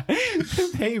you. Yeah.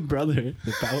 Hey, brother.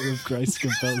 The power of Christ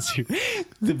compels you.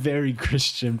 The very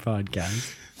Christian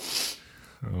podcast.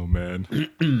 Oh, man.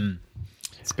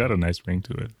 It's got a nice ring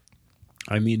to it.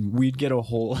 I mean, we'd get a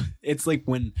whole... It's like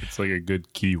when... It's like a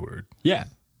good keyword. Yeah.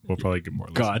 We'll probably get more.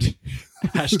 God.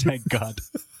 Hashtag God.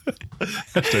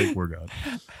 Hashtag we're God.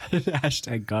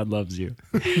 Hashtag God loves you.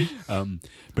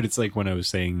 But it's like when I was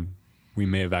saying we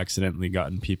may have accidentally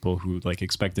gotten people who like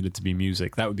expected it to be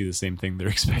music. That would be the same thing. They're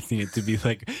expecting it to be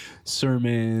like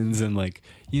sermons and like,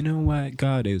 you know what?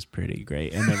 God is pretty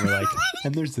great. And then we're like,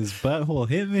 and there's this butthole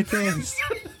hypnotist.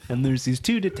 And there's these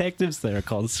two detectives that are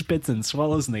called Spits and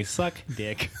Swallows and they suck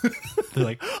dick. They're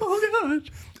like, oh God.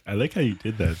 I like how you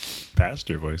did that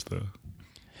pastor voice, though.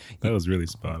 That was really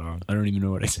spot on. I don't even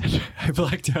know what I said. I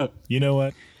blacked out. You know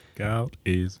what? God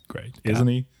is great, isn't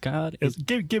he? God is...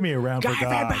 Give me a round for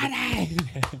God. Everybody!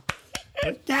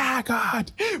 Yeah,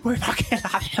 God. We're looking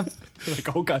at him.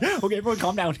 Like, oh God. Okay, everyone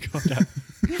calm down. Calm down.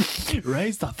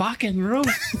 Raise the fucking roof.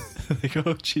 Like,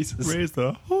 oh Jesus. Raise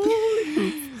the holy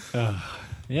roof.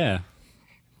 Yeah.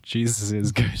 Jesus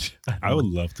is good. I would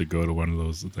love to go to one of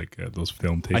those like those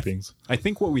film tapings. I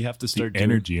think what we have to start The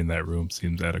doing... energy in that room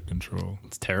seems out of control.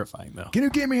 It's terrifying, though. Can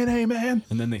you give me an amen?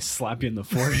 And then they slap you in the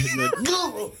forehead and like,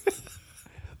 go!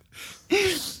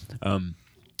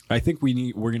 I think we're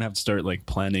going to have to start like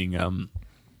planning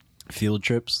field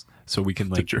trips so we can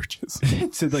To like... churches.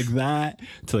 to like that,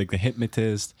 to like the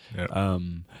hypnotist. Yeah.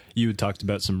 You had talked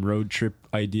about some road trip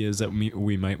ideas that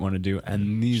we might want to do,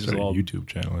 and these Start are a all YouTube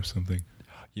channel or something.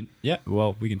 yeah.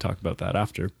 Well, we can talk about that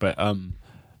after, but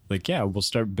like yeah, we'll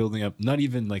start building up. Not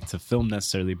even like to film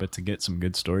necessarily, but to get some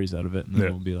good stories out of it, and then Yeah.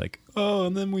 we'll be like, oh,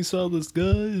 and then we saw this guy,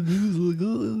 and he was like,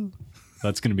 oh.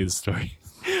 That's gonna be the story.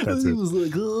 That's He it. was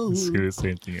like, oh. It's gonna be the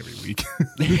same thing every week.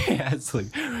 Yeah, it's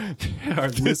like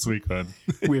This week on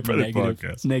we have Brother negative,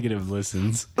 Podcast. negative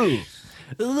listens. Ooh,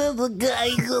 The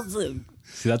guy goes in.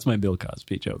 See, that's my Bill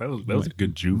Cosby joke. that was a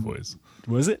good Jew voice.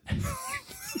 Was it? I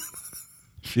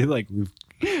feel like we've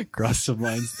crossed some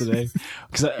lines today.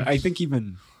 Because I think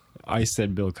even I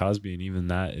said Bill Cosby, and even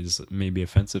that is maybe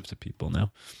offensive to people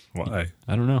now. Why?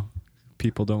 I don't know.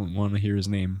 People don't want to hear his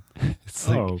name. It's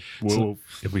like, Oh, well,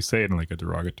 if we say it in like a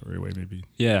derogatory way, maybe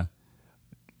yeah.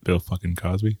 Bill fucking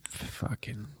Cosby.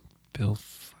 Fucking Bill.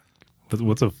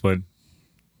 What's a fun?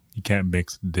 You can't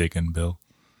mix Dick and Bill.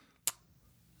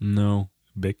 No.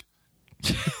 Bick.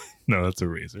 No, that's a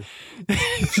razor.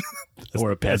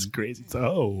 Or a pen. That's crazy.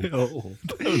 Oh, Oh.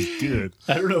 that was good.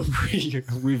 I don't know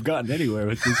if we've gotten anywhere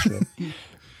with this show.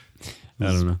 I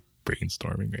don't know.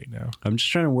 Brainstorming right now. I'm just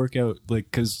trying to work out,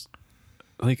 like, because,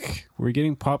 like, we're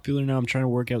getting popular now. I'm trying to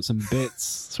work out some bits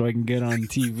so I can get on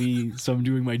TV. So I'm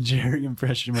doing my Jerry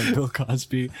impression, my Bill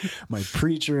Cosby, my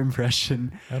preacher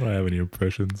impression. I don't have any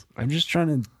impressions. I'm just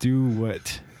trying to do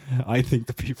what I think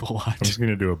the people I'm want. just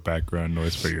gonna do a background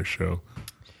noise for your show.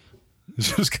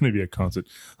 It's just gonna be a constant.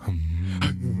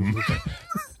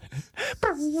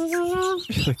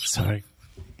 Like, sorry.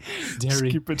 Just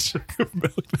Jerry. keep a check of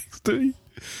milk next to me.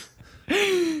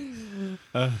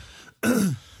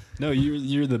 No,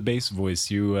 you're the bass voice.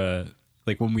 You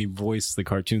like when we voice the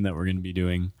cartoon that we're going to be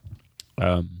doing,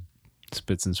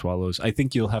 Spits and Swallows. I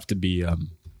think you'll have to be. I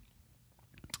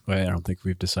don't think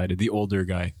we've decided the older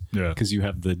guy. Yeah. Because you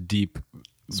have the deep.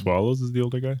 Swallows is the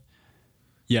older guy.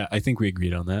 Yeah, I think we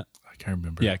agreed on that. I can't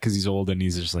remember. Yeah, because he's old and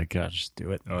he's just like, just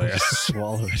do it. Oh, yeah. Just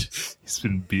swallow it. He's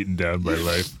been beaten down by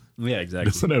life. Yeah, He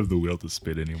exactly. doesn't have the will to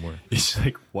spit anymore. He's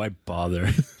like, why bother?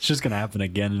 It's just gonna happen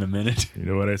again in a minute. You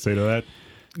know what I say to that?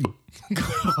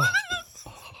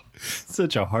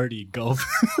 Such a hearty gulp.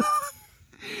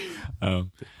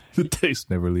 The taste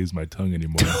never leaves my tongue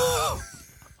anymore.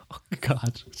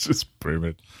 God. It's just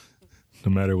permanent.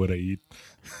 No matter what I eat,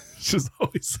 it's just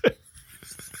always there.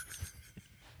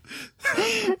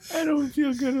 I don't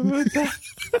feel good about that.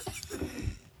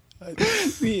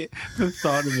 the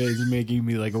thought of it is making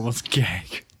me like almost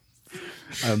gag.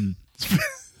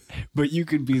 But you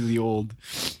could be the old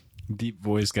deep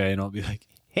voice guy, and I'll be like,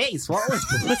 "Hey, Swallows,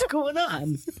 what's going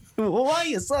on? Why are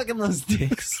you sucking those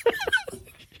dicks?"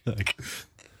 Like,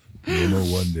 You'll know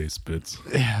one day, Spitz.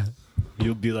 yeah,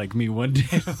 you'll be like me one day.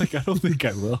 I'm like, I don't think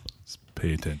I will. Just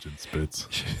pay attention, Spitz.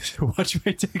 Watch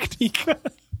my technique.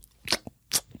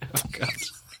 Oh God.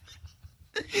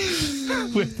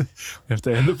 We have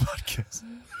to end the podcast.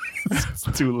 It's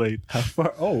too late. How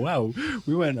far? Oh, wow.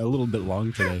 We went a little bit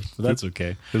long today, but that's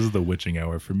okay. This is the witching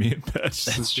hour for me and Patch.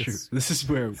 That's true. This is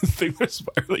where things are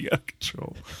spiraling out of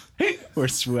control. we're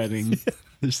sweating.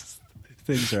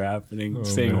 Things are happening,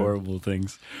 saying horrible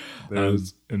things.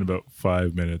 There's in about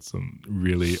 5 minutes, some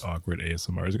really awkward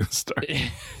ASMR is going to start.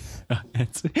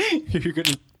 You're going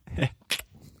to...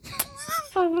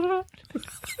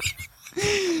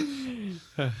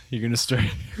 You're going to start...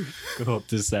 Go up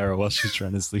to Sarah while she's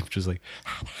trying to sleep. Just like...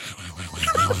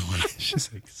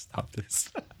 She's like, stop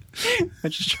this. I'm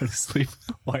just trying to sleep.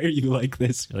 Why are you like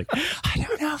this? You're like, I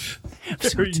don't know.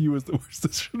 You was the worst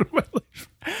decision of my life.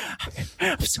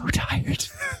 I'm so tired.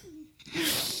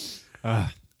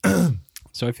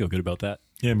 So I feel good about that.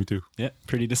 Yeah, me too. Yeah,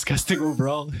 pretty disgusting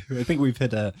overall. I think we've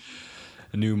hit a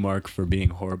new mark for being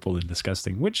horrible and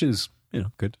disgusting, which is,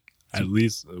 good. At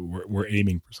least we're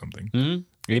aiming for something. Mm-hmm.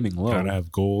 Aiming low. Gotta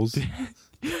have goals.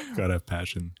 Gotta have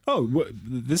passion. Oh,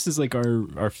 this is like our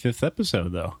 5th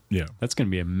episode, though. Yeah. That's going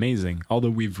to be amazing.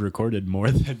 Although we've recorded more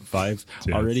than 5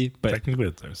 already. But technically,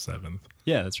 it's our 7th.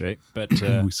 Yeah, that's right. But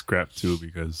we scrapped 2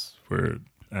 because we're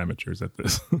amateurs at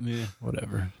this. Yeah,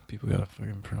 whatever. People got a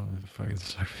fucking problem.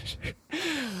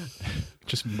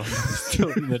 Just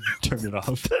still and then turn it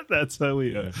off. That's how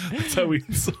we. That's how we.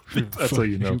 That's how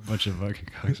you know. Bunch of fucking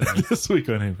cocks. This week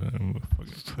on him.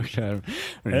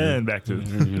 And back to I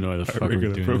don't even know why the fuck we're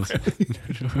doing program.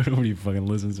 this. Nobody fucking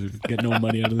listens to get no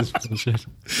money out of this bullshit.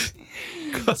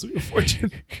 Cost me a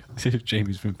fortune.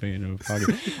 Jamie's been paying a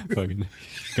pocket. Fucking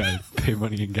gotta pay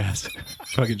money in gas.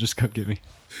 Fucking just come get me.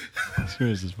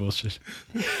 Screw this bullshit.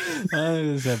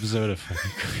 This episode of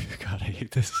fucking God, I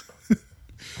hate this.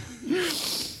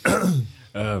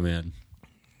 Oh man,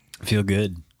 I feel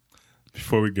good.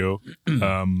 Before we go,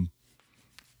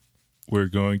 we're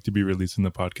going to be releasing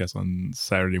the podcast on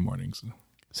Saturday mornings.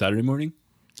 Saturday morning?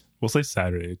 We'll say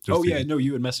Saturday. Oh yeah, no,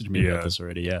 you had messaged me about this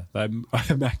already. Yeah, I'm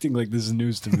acting like this is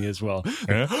news to me as well.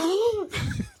 Say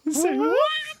what?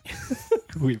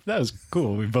 That was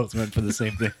cool. We both went for the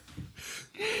same thing.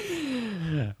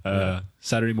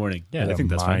 Saturday morning. Yeah, I think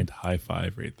that's fine. High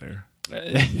five right there.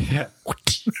 Yeah.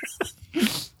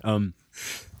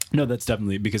 No, that's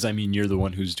definitely because you're the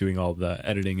one who's doing all the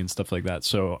editing and stuff like that.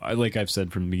 So I've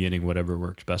said from the beginning, whatever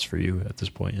works best for you at this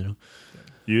point,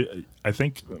 I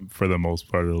think for the most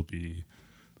part it'll be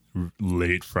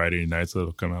late Friday night, so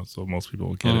it'll come out. So most people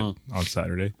will get it on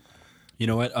Saturday. You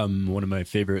know what? One of my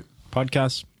favorite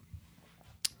podcasts,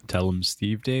 Tell 'em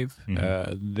Steve Dave.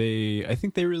 Mm-hmm. I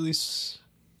think they release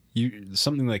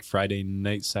something like Friday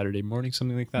night, Saturday morning,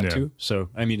 something like that too. So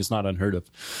it's not unheard of.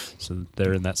 So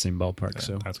they're in that same ballpark.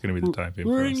 So that's gonna be the time.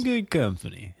 We're in good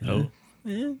company. Oh.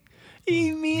 Yeah.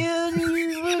 Hey man,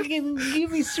 you fucking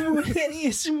give me some more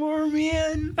A.S.M.R,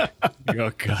 man.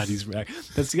 Oh God, he's back.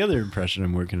 That's the other impression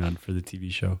I'm working on for the TV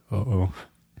show. Oh.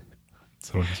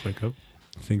 Someone just wake up?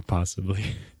 I think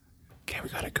possibly. Okay, we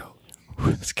gotta go.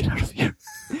 Let's get out of here.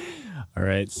 All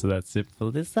right, so that's it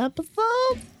for this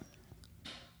episode.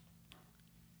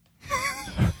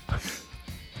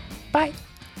 Bye.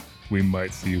 We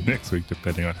might see you next week,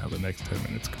 depending on how the next 10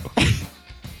 minutes go.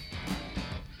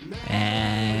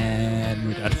 And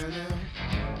we're done.